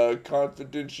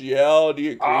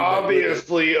confidentiality agreement.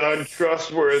 Obviously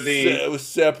untrustworthy.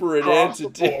 Separate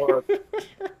entity.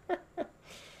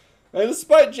 And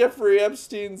despite Jeffrey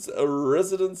Epstein's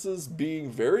residences being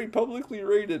very publicly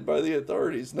raided by the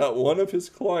authorities, not one of his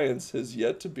clients has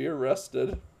yet to be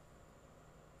arrested.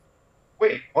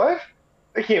 Wait, what?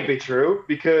 That can't be true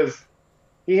because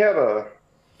he had a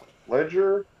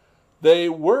ledger. They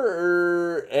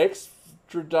were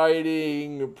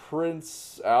extraditing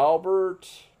Prince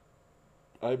Albert,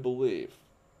 I believe.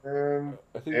 And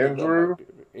I think Andrew?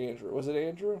 that might be Andrew. Was it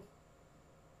Andrew?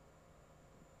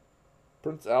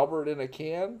 Prince Albert in a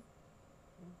can?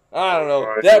 I don't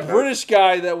know. That British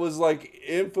guy that was like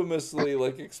infamously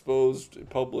like exposed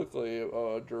publicly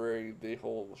during the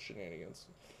whole shenanigans.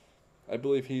 I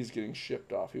believe he's getting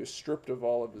shipped off. He was stripped of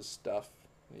all of his stuff.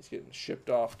 And he's getting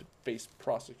shipped off to face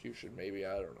prosecution, maybe.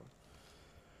 I don't know.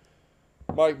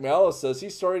 Mike Malice says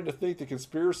he's starting to think the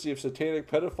conspiracy of satanic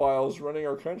pedophiles running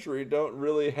our country don't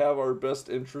really have our best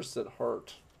interests at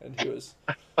heart. And he was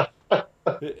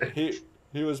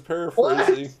he was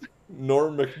paraphrasing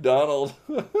Norm Macdonald.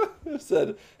 Who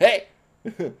said, "Hey,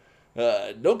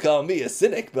 don't call me a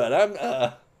cynic, but I'm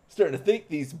starting to think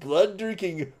these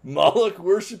blood-drinking,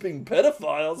 Moloch-worshipping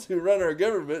pedophiles who run our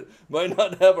government might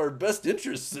not have our best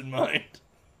interests in mind."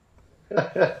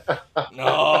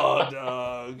 No,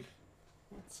 Doug.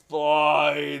 It's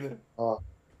fine.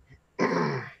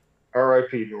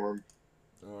 R.I.P. Norm.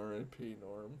 R.I.P.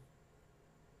 Norm.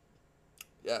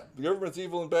 Yeah, the government's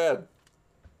evil and bad.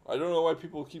 I don't know why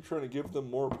people keep trying to give them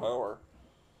more power.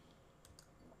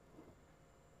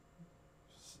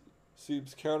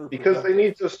 Seems counterproductive. Because they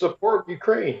need to support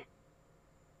Ukraine.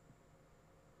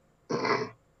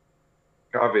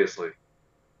 Obviously.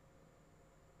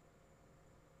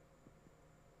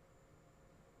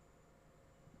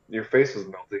 Your face is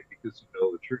melting because you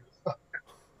know the truth.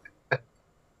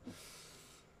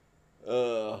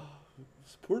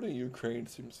 Supporting Ukraine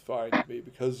seems fine to me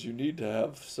because you need to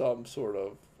have some sort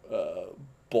of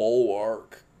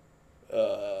bulwark,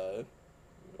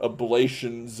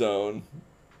 ablation zone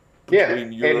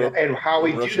between Europe and how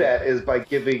we do Russia. that is by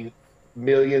giving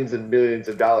millions and millions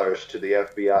of dollars to the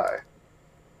FBI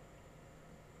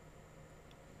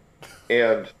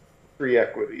and free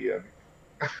equity and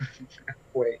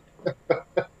wait.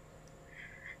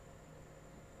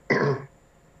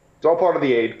 It's all part of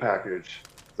the aid package,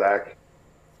 Zach.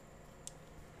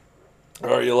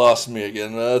 Oh, you lost me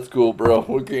again. That's cool, bro.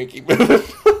 We can't keep moving.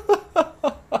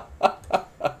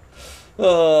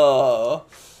 All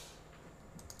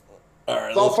right,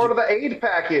 It's all part of the aid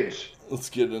package. Let's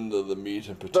get into the meat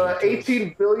and potatoes. The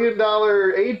 $18 billion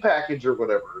aid package or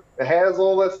whatever. It has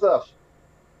all that stuff.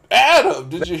 Adam,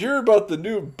 did you hear about the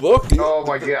new book? Oh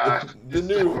my gosh. The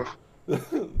new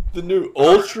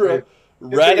ultra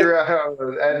figure out how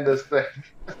to end this thing.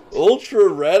 Ultra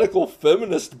radical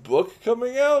feminist book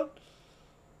coming out?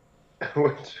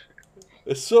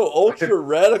 It's so ultra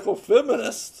radical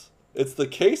feminist. It's the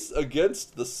case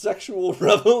against the sexual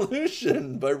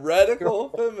revolution by radical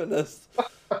feminists.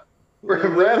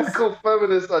 Radical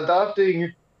feminists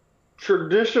adopting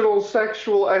traditional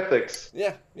sexual ethics.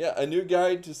 Yeah, a new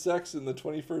guide to sex in the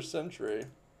 21st century.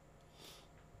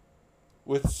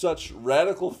 With such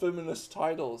radical feminist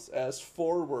titles as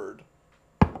Forward.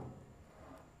 I'm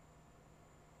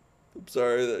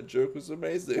sorry, that joke was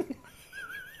amazing.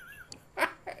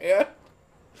 Yeah.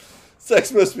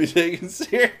 Sex must be taken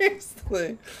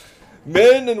seriously.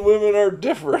 Men and women are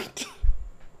different.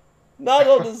 Not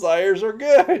all desires are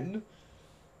good.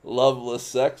 Loveless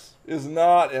sex is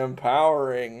not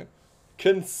empowering.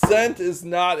 Consent is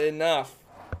not enough.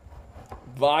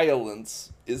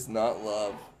 Violence is not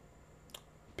love.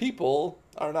 People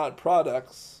are not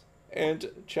products.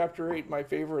 And Chapter 8, my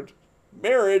favorite,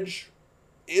 marriage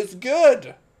is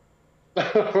good.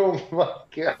 Oh my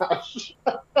gosh.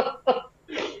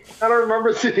 I don't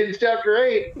remember seeing Chapter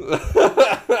 8.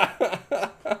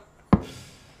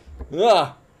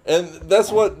 Yeah, and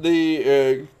that's what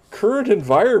the current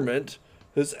environment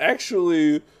has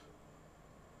actually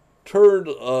turned,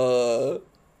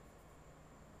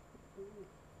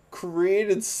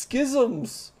 created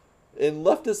schisms in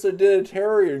leftist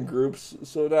identitarian groups.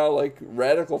 So now, like,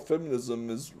 radical feminism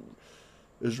is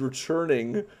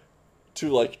returning to,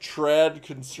 like, trad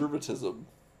conservatism.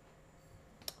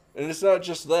 And it's not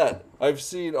just that. I've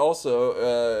seen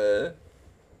also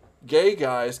gay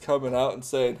guys coming out and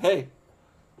saying, hey,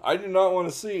 I do not want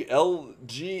to see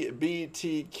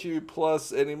LGBTQ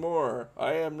plus anymore.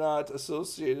 I am not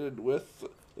associated with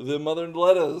the mother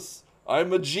lettuce.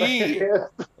 I'm a G.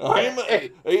 I'm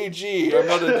a G. I'm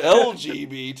not an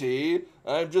LGBT.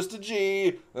 I'm just a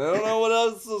G. I don't know what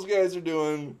else those guys are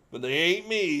doing, but they ain't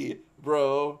me,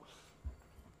 bro.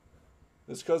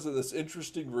 It's because of this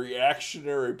interesting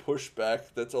reactionary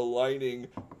pushback that's aligning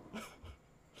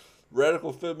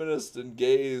radical feminists and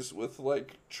gays with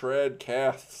like trad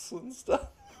casts and stuff.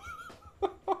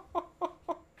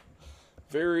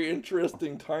 Very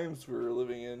interesting times we're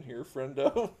living in here,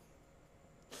 friendo.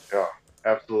 Yeah,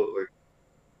 absolutely.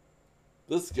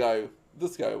 This guy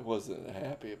wasn't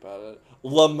happy about it.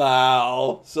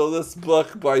 Lamau. So this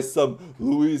book by some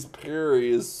Louise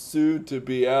Perry is soon to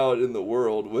be out in the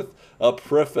world with a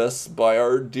preface by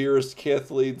our dearest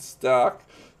Kathleen Stock.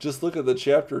 Just look at the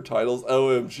chapter titles.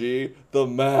 OMG, the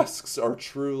masks are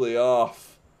truly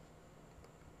off.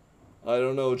 I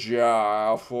don't know,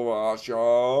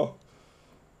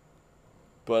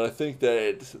 but I think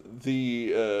that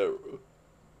the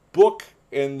book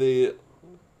and the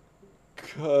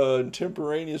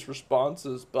contemporaneous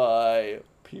responses by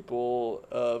people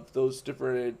of those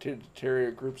different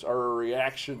identitarian groups are a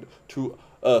reaction to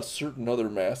a certain other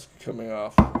mask coming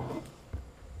off.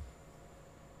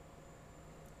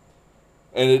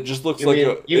 And it just looks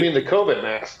You mean the COVID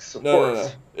masks, of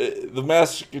course. No. The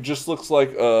mask, it just looks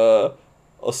like a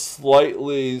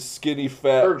slightly skinny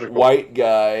fat Surgical. white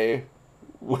guy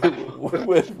with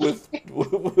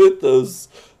those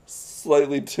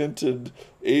slightly tinted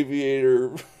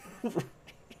aviator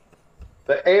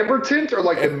The amber tint or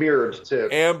like the mirrored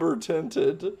tint? amber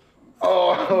tinted.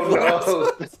 Oh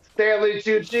no, Stanley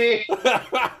Tucci.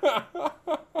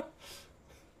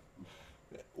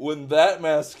 When that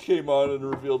mask came on and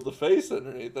revealed the face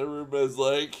underneath, everybody's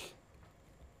like,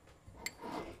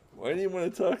 why do you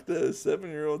want to talk to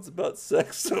 7-year-olds about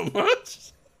sex so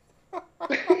much?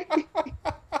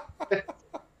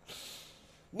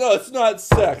 No, it's not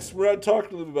sex. We're not talking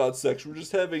to them about sex. We're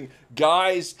just having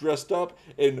guys dressed up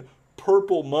in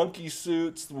purple monkey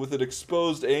suits with an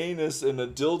exposed anus and a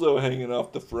dildo hanging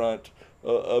off the front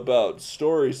about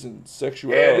stories and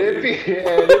sexuality.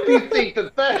 And if you think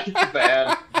that that's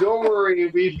bad, don't worry.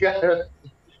 We've got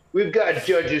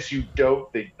judges who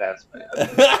don't think that's bad.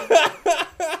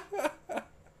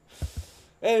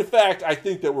 And in fact, I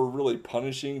think that we're really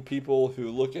punishing people who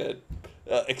look at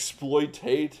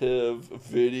exploitative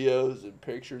videos and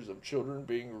pictures of children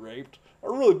being raped,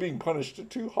 are really being punished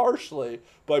too harshly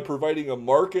by providing a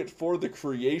market for the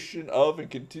creation of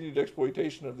and continued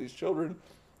exploitation of these children.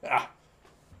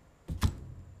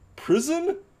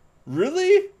 Prison?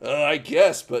 Really? I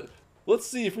guess, but let's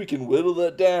see if we can whittle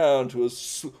that down to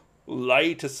as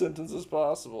light a sentence as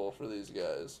possible for these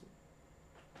guys.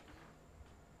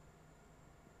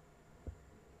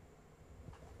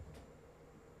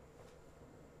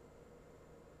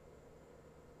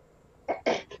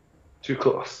 Too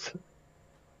close.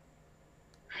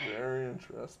 Very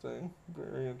interesting.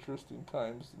 Very interesting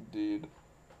times indeed.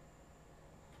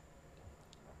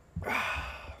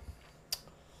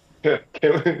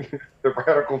 The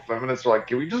radical feminists are like,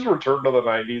 can we just return to the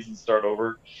 90s and start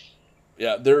over?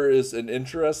 Yeah, there is an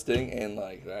interesting, and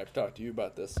like I've talked to you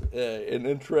about this, an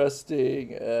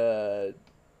interesting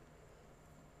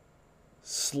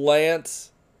slant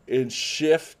and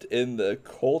shift in the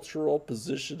cultural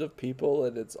position of people,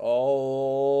 and it's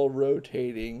all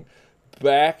rotating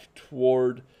back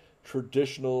toward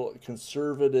traditional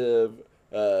conservative,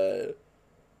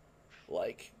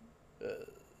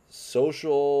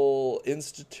 social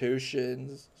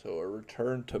institutions. So a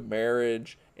return to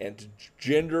marriage and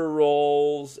gender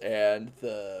roles and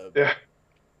the... Yeah.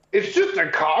 It's just a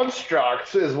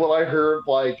construct, is what I heard,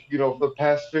 for the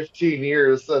past 15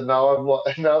 years. And now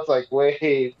it's like,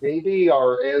 wait, maybe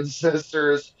our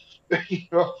ancestors,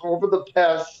 over the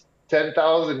past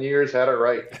 10,000 years had it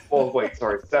right. Well, wait,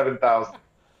 sorry,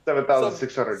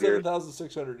 7,600 years.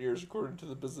 7,600 years according to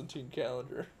the Byzantine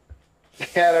calendar.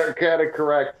 Had it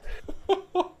correct.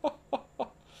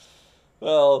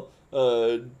 Well,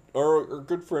 our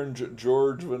good friend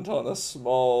George went on a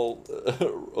small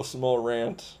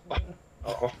rant.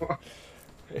 Oh.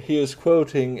 He is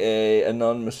quoting a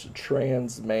anonymous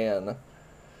trans man.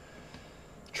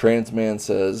 Trans man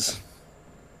says,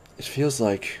 "It feels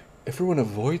like everyone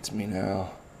avoids me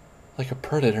now, like a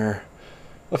predator.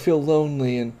 I feel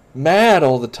lonely and mad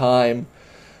all the time.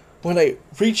 When I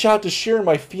reach out to share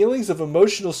my feelings of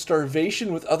emotional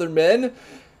starvation with other men,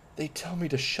 they tell me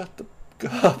to shut the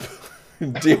up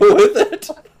and deal with it.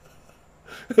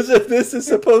 As if this is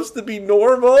supposed to be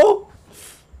normal.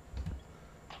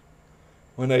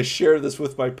 When I share this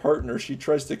with my partner, she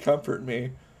tries to comfort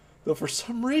me. Though for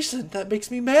some reason, that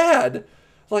makes me mad.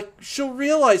 Like, she'll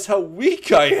realize how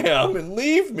weak I am and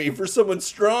leave me for someone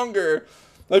stronger.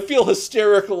 I feel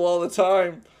hysterical all the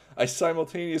time. I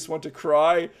simultaneously want to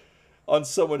cry on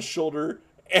someone's shoulder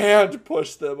and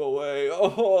push them away.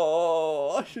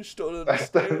 Oh, I just don't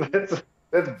understand.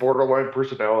 That's borderline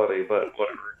personality, but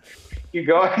whatever. You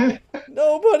go ahead.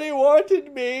 Nobody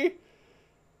wanted me.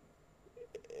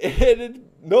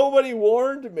 Nobody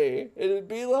warned me it'd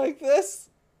be like this.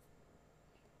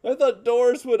 I thought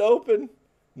doors would open,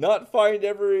 not find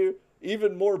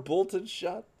even more bolted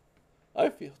shut. I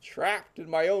feel trapped in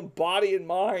my own body and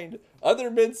mind.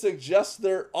 Other men suggest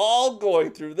they're all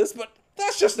going through this, but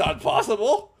that's just not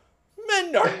possible.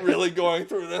 Men aren't really going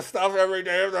through this stuff every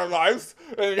day of their lives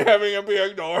and having it be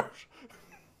ignored.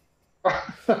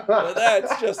 But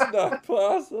that's just not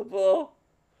possible.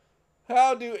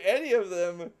 How do any of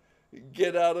them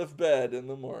get out of bed in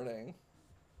the morning?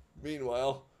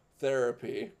 Meanwhile,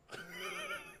 therapy.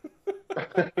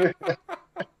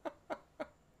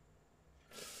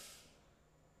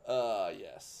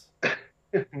 Yes.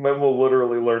 Men will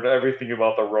literally learn everything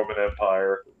about the Roman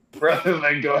Empire rather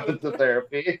than go into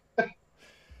therapy.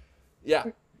 Yeah.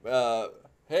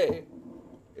 Hey,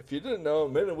 if you didn't know,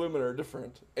 men and women are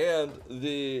different, and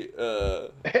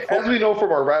as we know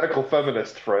from our radical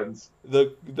feminist friends,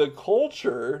 the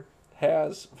culture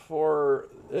has for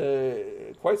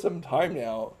quite some time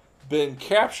now been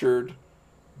captured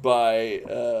by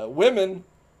women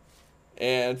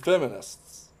and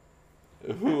feminists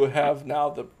who have now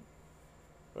the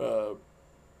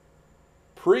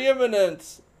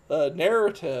preeminent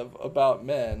narrative about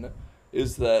men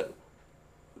is that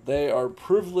they are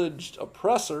privileged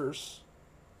oppressors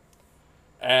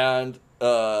and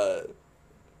they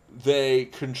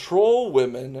control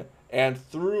women, and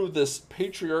through this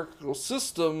patriarchal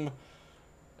system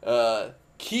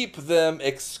keep them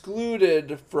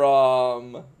excluded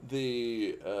from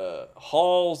the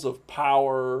halls of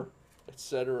power,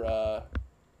 etc.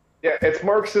 Yeah, it's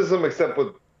Marxism except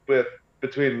with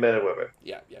between men and women.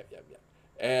 Yeah.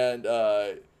 And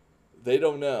they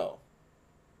don't know.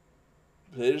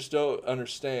 They just don't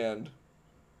understand.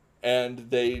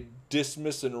 And they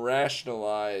dismiss and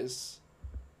rationalize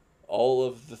all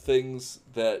of the things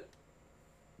that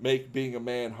make being a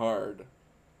man hard,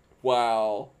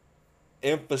 while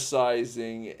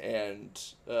emphasizing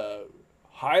and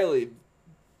highly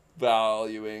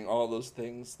valuing all those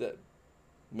things that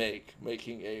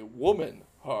making a woman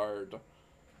hard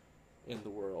in the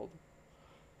world.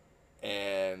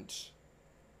 And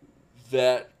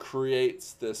that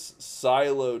creates this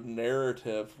siloed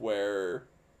narrative where,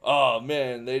 oh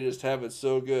man, they just have it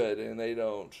so good, and they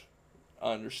don't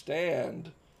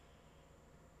understand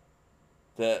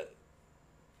that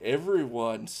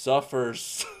everyone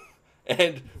suffers.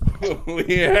 And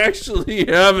we actually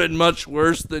have it much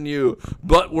worse than you,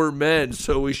 but we're men,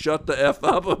 so we shut the F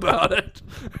up about it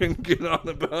and get on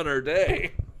about our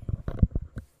day.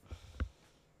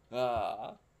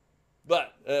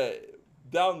 But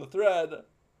down the thread,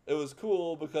 it was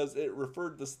cool because it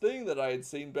referred this thing that I had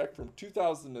seen back from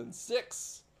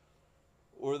 2006,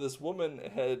 where this woman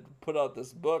had put out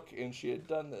this book and she had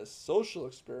done this social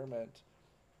experiment.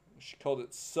 She called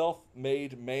it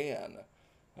Self-Made Man.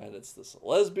 And it's this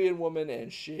lesbian woman, and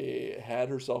she had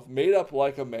herself made up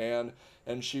like a man,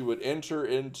 and she would enter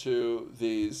into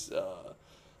these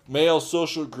male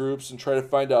social groups and try to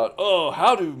find out, oh,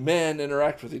 how do men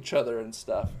interact with each other and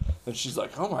stuff. And she's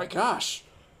like, oh my gosh,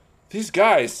 these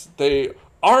guys, they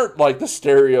aren't like the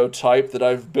stereotype that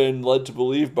I've been led to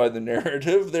believe by the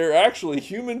narrative. They're actually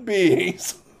human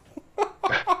beings.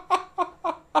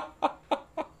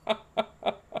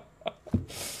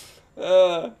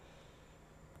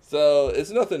 So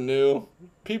it's nothing new.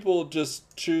 People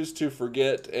just choose to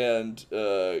forget and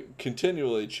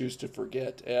continually choose to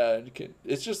forget. And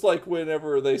it's just like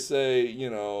whenever they say,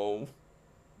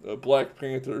 Black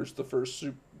Panther's the first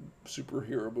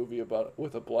superhero movie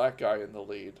with a black guy in the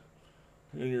lead.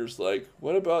 And you're just like,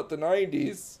 what about the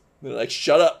 90s? And they're like,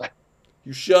 shut up.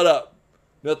 You shut up.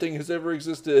 Nothing has ever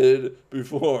existed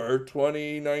before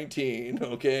 2019,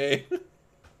 okay?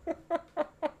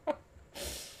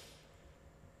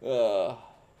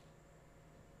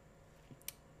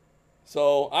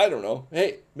 So I don't know.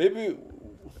 Hey, maybe,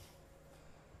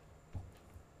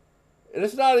 and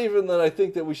it's not even that I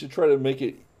think that we should try to make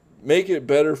it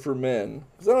better for men,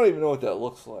 because I don't even know what that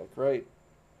looks like, right?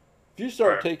 If you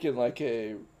start taking like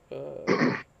a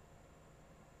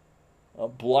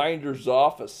blinders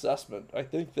off assessment, I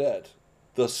think that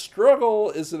the struggle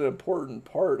is an important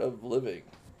part of living.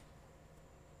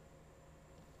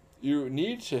 You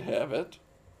need to have it.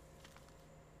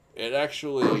 It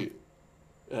actually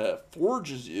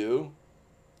forges you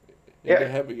into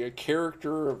having a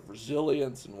character of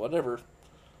resilience and whatever.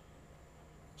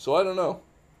 So I don't know.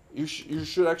 You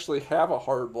should actually have a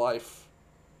hard life,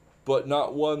 but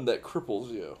not one that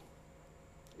cripples you.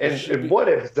 And what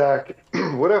if, Zach,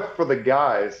 what if for the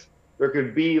guys, there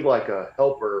could be like a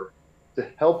helper to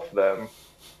help them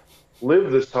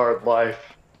live this hard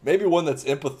life Maybe one that's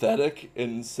empathetic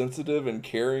and sensitive and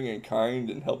caring and kind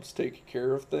and helps take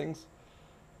care of things.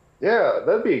 Yeah,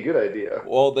 that'd be a good idea.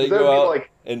 While they 'Cause that'd go be out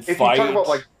like, and if you talk about fight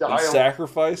like and dialogue,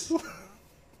 sacrifice.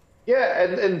 yeah,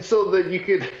 and so that you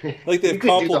could Like they you have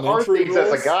could do the hard complimentary things as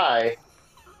a rules. guy,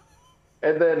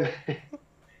 and then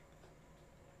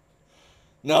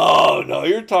No, no,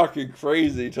 you're talking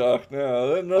crazy talk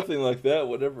now. Nothing like that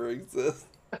would ever exist.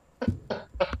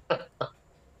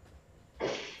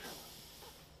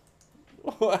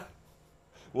 What?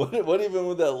 What even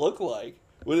would that look like?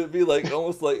 Would it be like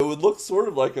almost like it would look sort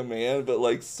of like a man, but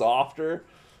like softer?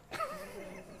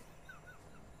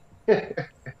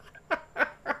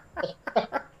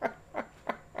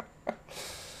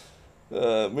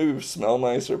 Maybe smell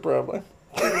nicer, probably.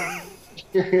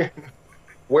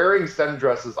 wearing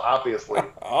sundresses, obviously.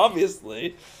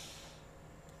 Obviously.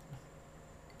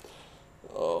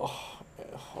 Oh,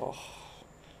 oh.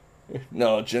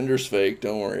 No, gender's fake.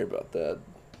 Don't worry about that.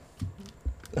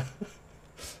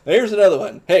 Here's another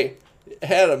one. Hey,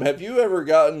 Adam, have you ever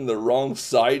gotten the wrong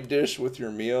side dish with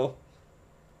your meal?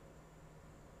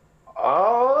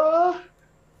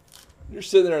 You're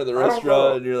sitting there at the I don't know.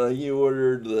 restaurant and you're like, you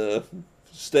ordered the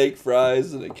steak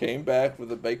fries and it came back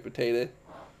with a baked potato,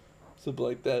 something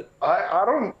like that. I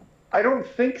don't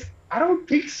think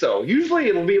so. Usually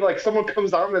it'll be like someone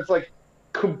comes on and it's like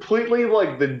completely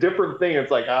like the different thing.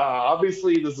 It's like,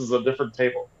 obviously this is a different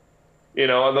table.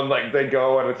 And then like they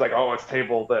go and it's like, oh, it's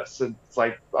table this. And it's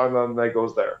like, and then that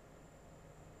goes there.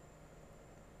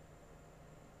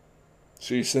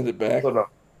 So you send it back? So no.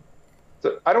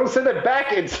 So I don't send it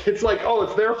back. It's like, oh,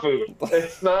 it's their food.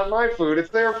 It's not my food. It's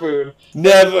their food.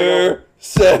 Never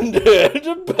send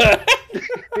it back.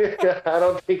 I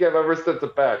don't think I've ever sent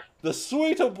it back. The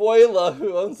sweet abuela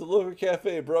who owns the local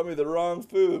cafe brought me the wrong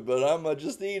food, but I'ma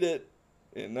just eat it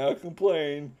and not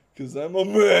complain because I'm a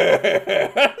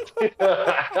man.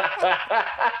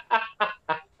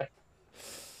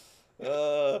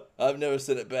 I've never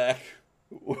sent it back.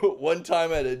 One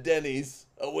time at a Denny's,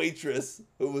 a waitress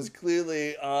who was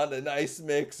clearly on a nice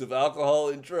mix of alcohol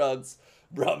and drugs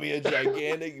brought me a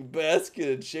gigantic basket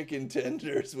of chicken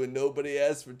tenders when nobody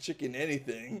asked for chicken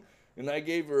anything, and I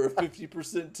gave her a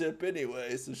 50% tip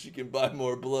anyway so she can buy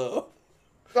more blow.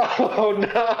 Oh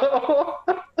no!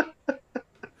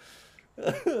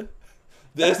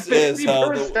 This is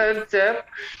how 50% tip.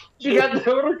 She got the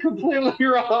order completely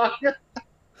wrong.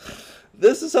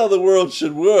 This is how the world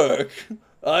should work.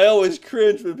 I always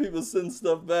cringe when people send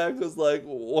stuff back because, like,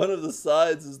 one of the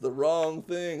sides is the wrong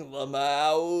thing.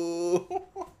 Lamau.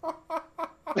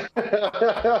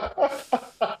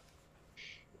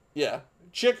 Yeah.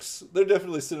 Chicks, they're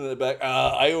definitely sending it back.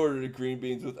 I ordered green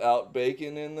beans without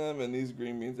bacon in them, and these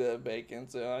green beans have bacon,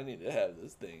 so I need to have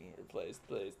this thing replaced,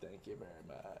 please. Thank you very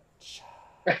much.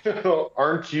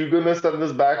 Aren't you gonna send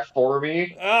this back for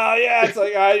me? Oh yeah, it's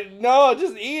like no,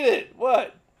 just eat it.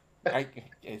 What?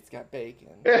 It's got bacon.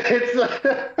 It's not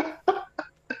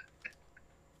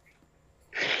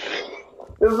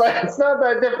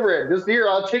that different. Just here,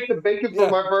 I'll take the bacon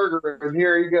from my burger, and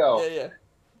here you go. Yeah,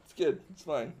 it's good. It's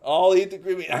fine. I'll eat the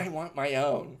green bean. I want my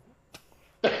own.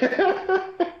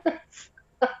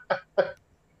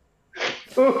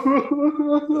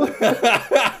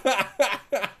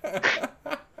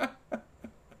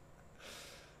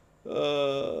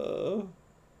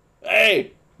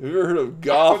 Hey, have you ever heard of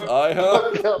Goth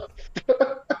IHOP?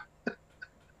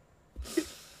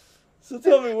 So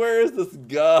tell me, where is this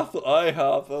Goth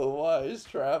IHOP, a wise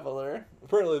traveler?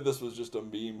 Apparently this was just a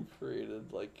meme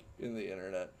created, like, in the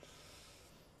internet.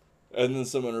 And then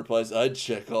someone replies, I'd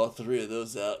check all three of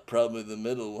those out, probably the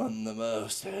middle one the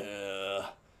most. Yeah.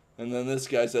 And then this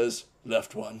guy says,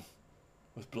 left one,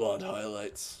 with blonde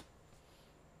highlights.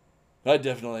 I'd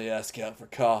definitely ask out for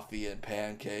coffee and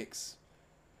pancakes.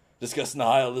 Discuss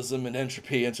nihilism and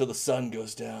entropy until the sun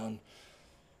goes down.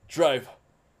 Drive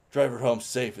her home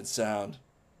safe and sound.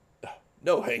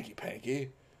 No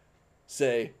hanky-panky.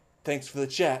 Say, thanks for the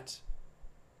chat.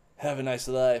 Have a nice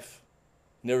life.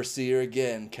 Never see her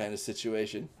again kind of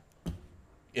situation.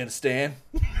 You understand?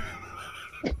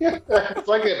 It's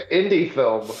like an indie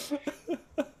film.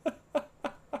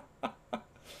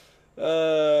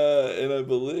 And I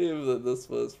believe that this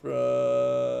was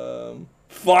from...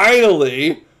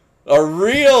 Finally! A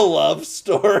real love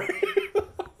story!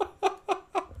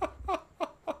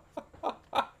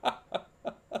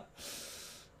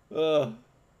 Oh,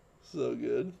 so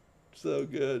good. So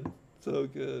good. So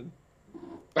good.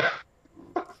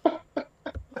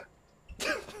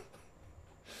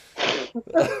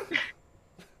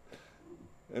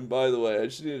 And by the way, I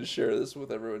just need to share this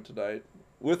with everyone tonight.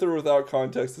 with or without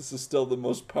context, this is still the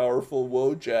most powerful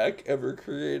Wojak ever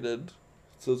created.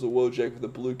 So it's a Wojak with a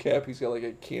blue cap. He's got like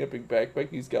a camping backpack.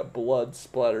 He's got blood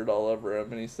splattered all over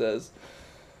him. And he says,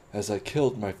 "As I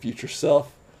killed my future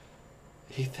self,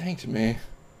 he thanked me."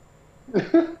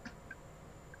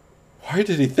 Why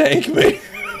did he thank me?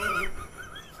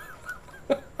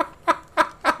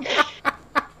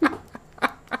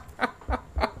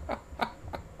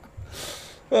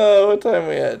 Oh, what time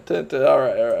we at? 10 to, all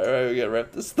right, we gotta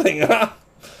wrap this thing up.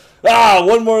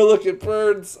 One more look at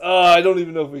birds. I don't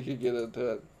even know if we could get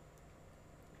into it.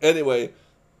 Anyway,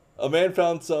 a man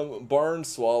found some barn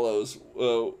swallows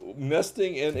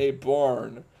nesting in a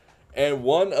barn, and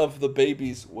one of the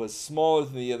babies was smaller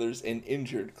than the others and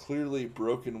injured, clearly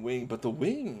broken wing. But the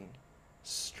wing,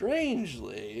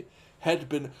 strangely, had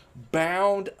been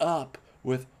bound up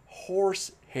with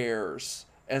horse hairs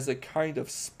as a kind of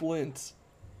splint.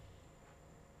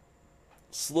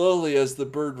 Slowly, as the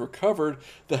bird recovered,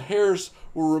 the hairs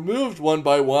were removed one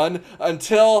by one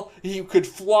until he could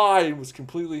fly and was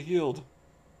completely healed.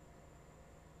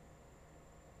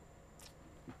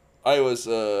 I was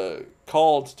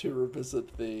called to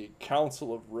revisit the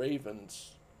Council of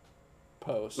Ravens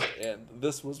post, and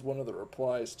this was one of the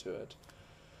replies to it.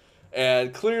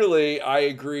 And clearly, I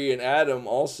agree, and Adam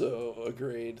also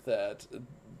agreed that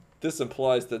this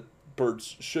implies that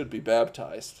birds should be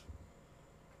baptized.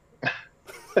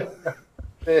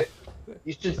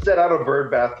 You should set out a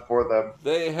bird bath for them.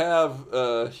 They have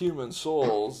human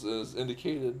souls, as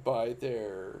indicated by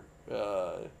their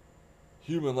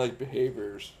human-like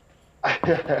behaviors.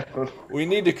 We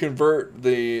need to convert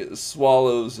the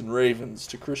swallows and ravens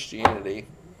to Christianity.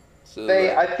 So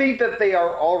I think that they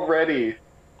are already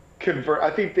convert. I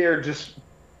think they are just,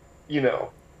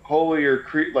 holier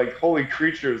holy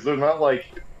creatures. They're not like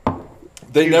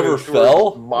they never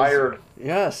fell. Mired.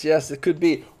 Yes, it could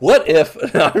be. What if?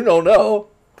 I don't know,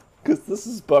 because this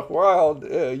is Buck Wild.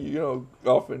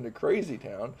 Off into Crazy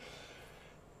Town.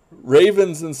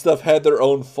 Ravens and stuff had their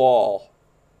own fall.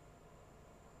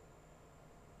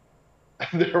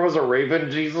 There was a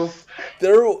raven Jesus?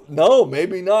 No,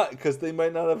 maybe not, because they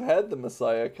might not have had the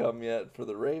Messiah come yet for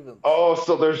the ravens. Oh,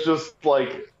 so there's just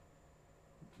like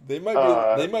they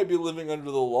might be living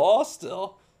under the law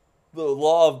still, the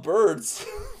law of birds.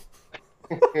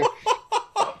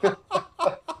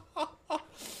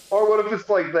 Or what if it's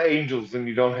like the angels and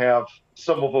you don't have,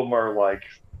 some of them are like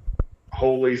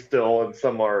holy still and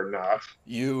some are not.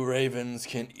 You ravens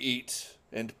can eat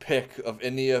and pick of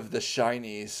any of the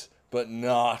shinies, but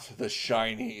not the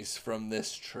shinies from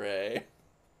this tray.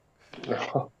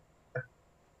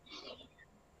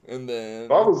 And then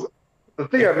the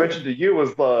thing I mentioned to you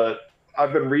was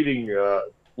I've been reading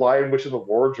Lion, Witch, and the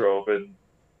Wardrobe, and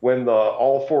when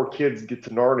all four kids get to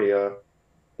Narnia,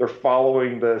 they're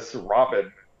following this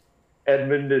Robin.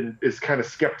 Edmund is kind of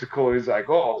skeptical. He's like,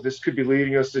 "Oh, this could be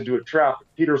leading us into a trap."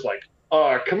 Peter's like,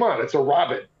 "Come on, it's a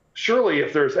robin. Surely,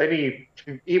 if there's any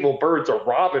evil birds, a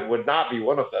robin would not be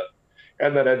one of them."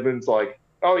 And then Edmund's like,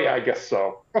 "Oh yeah, I guess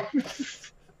so."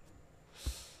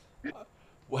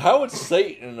 How would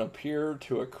Satan appear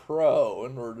to a crow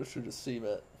in order to deceive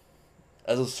it?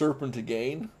 As a serpent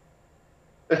again?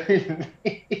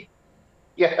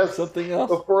 Yes. Something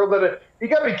else? Before that, you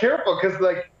gotta be careful because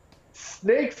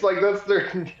snakes, that's their.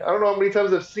 I don't know how many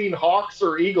times I've seen hawks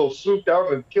or eagles swoop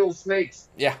down and kill snakes.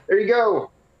 Yeah. There you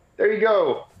go.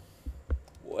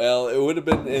 Well, it would have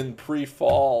been in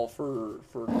pre-fall for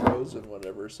crows and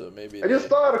whatever, so maybe. I just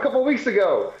saw it a couple weeks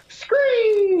ago.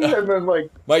 Scream! And then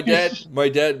my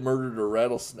dad murdered a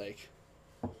rattlesnake.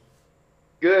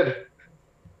 Good.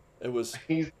 It was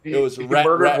he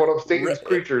murdered one of Satan's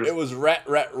creatures. It was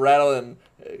rattling,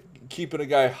 keeping a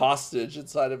guy hostage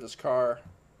inside of his car.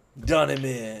 Done him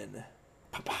in.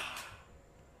 Pa-pa.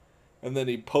 And then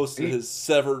he posted his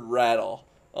severed rattle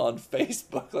on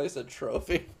Facebook like a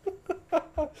trophy.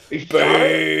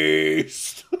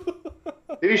 Based.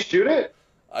 Did he shoot it?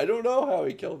 I don't know how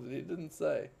he killed it. He didn't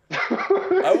say.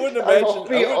 I wouldn't imagine.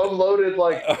 He unloaded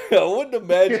I wouldn't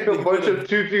imagine a bunch of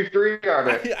 223 on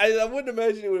it. I wouldn't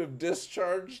imagine he would have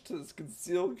discharged his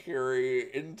concealed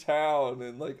carry in town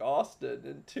in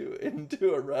Austin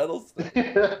into a rattlesnake.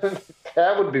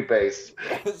 That would be based.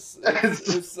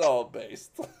 It's all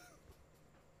based.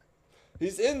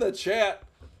 He's in the chat.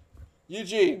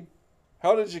 Eugene,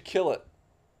 how did you kill it?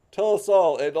 Tell us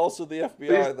all, and also the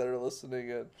FBI that are listening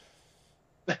in.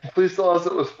 Please tell us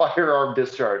it was firearm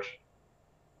discharge.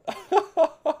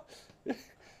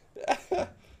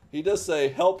 He does say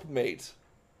helpmate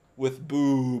with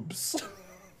boobs.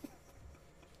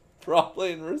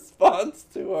 Probably in response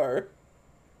to our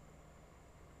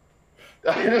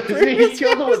He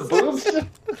killed him with boobs?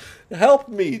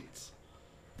 Helpmeet.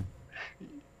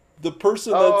 The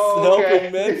person that's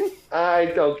helping men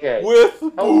Okay. with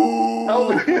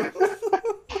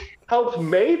Help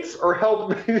mates or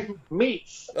help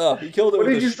meats? Oh, he killed it. What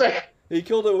did you say? He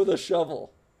killed it with a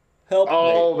shovel. Help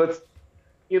Oh, that's.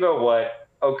 You know what?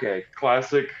 Okay,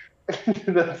 classic.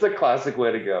 That's a classic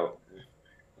way to go.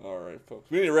 All right,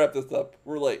 folks. We need to wrap this up.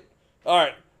 We're late. All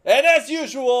right. And as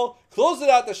usual, closing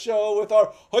out the show with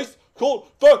our Ice Cold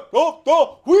Fact of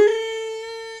the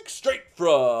Week. Straight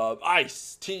from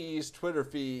Ice-T's Twitter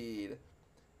feed.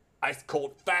 Ice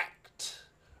Cold Fact.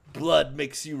 Blood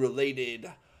makes you related.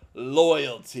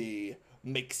 Loyalty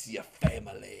makes you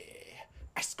family.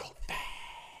 Ice Cold Fact.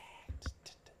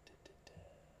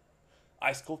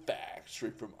 Ice Cold Fact.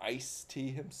 Straight from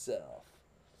Ice-T himself.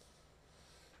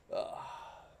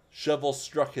 Shovel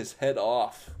struck his head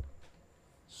off.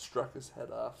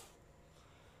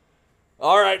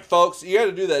 All right, folks, you got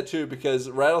to do that too because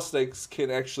rattlesnakes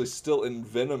can actually still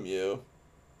envenom you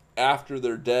after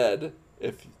they're dead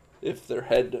if their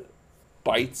head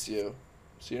bites you.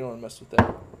 So you don't want to mess with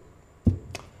that.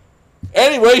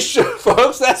 Anyway,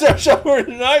 folks, that's our show for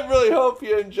tonight. Really hope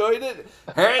you enjoyed it.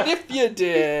 And if you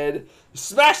did,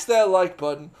 smash that like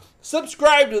button.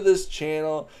 Subscribe to this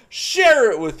channel. Share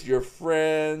it with your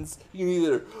friends. You can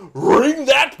either ring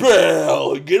that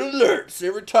bell and get alerts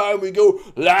every time we go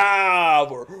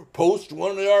live or post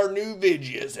one of our new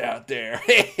videos out there.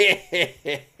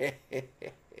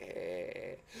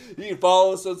 You can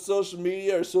follow us on social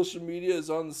media. Our social media is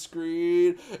on the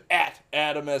screen at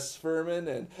Adam S. Furman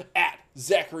and at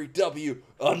Zachary W.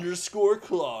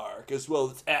 _Clark, as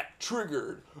well as at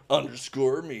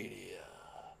Triggered_Media.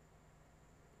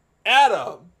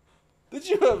 Adam, did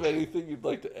you have anything you'd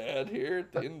like to add here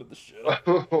at the end of the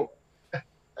show?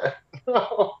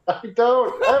 No, I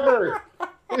don't ever.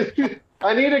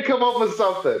 I need to come up with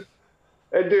something.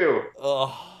 I do.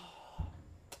 All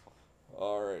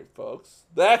right, folks.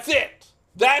 That's it.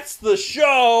 That's the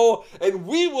show, and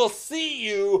we will see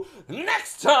you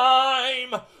next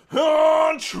time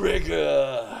on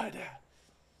Triggered.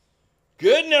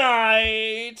 Good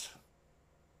night.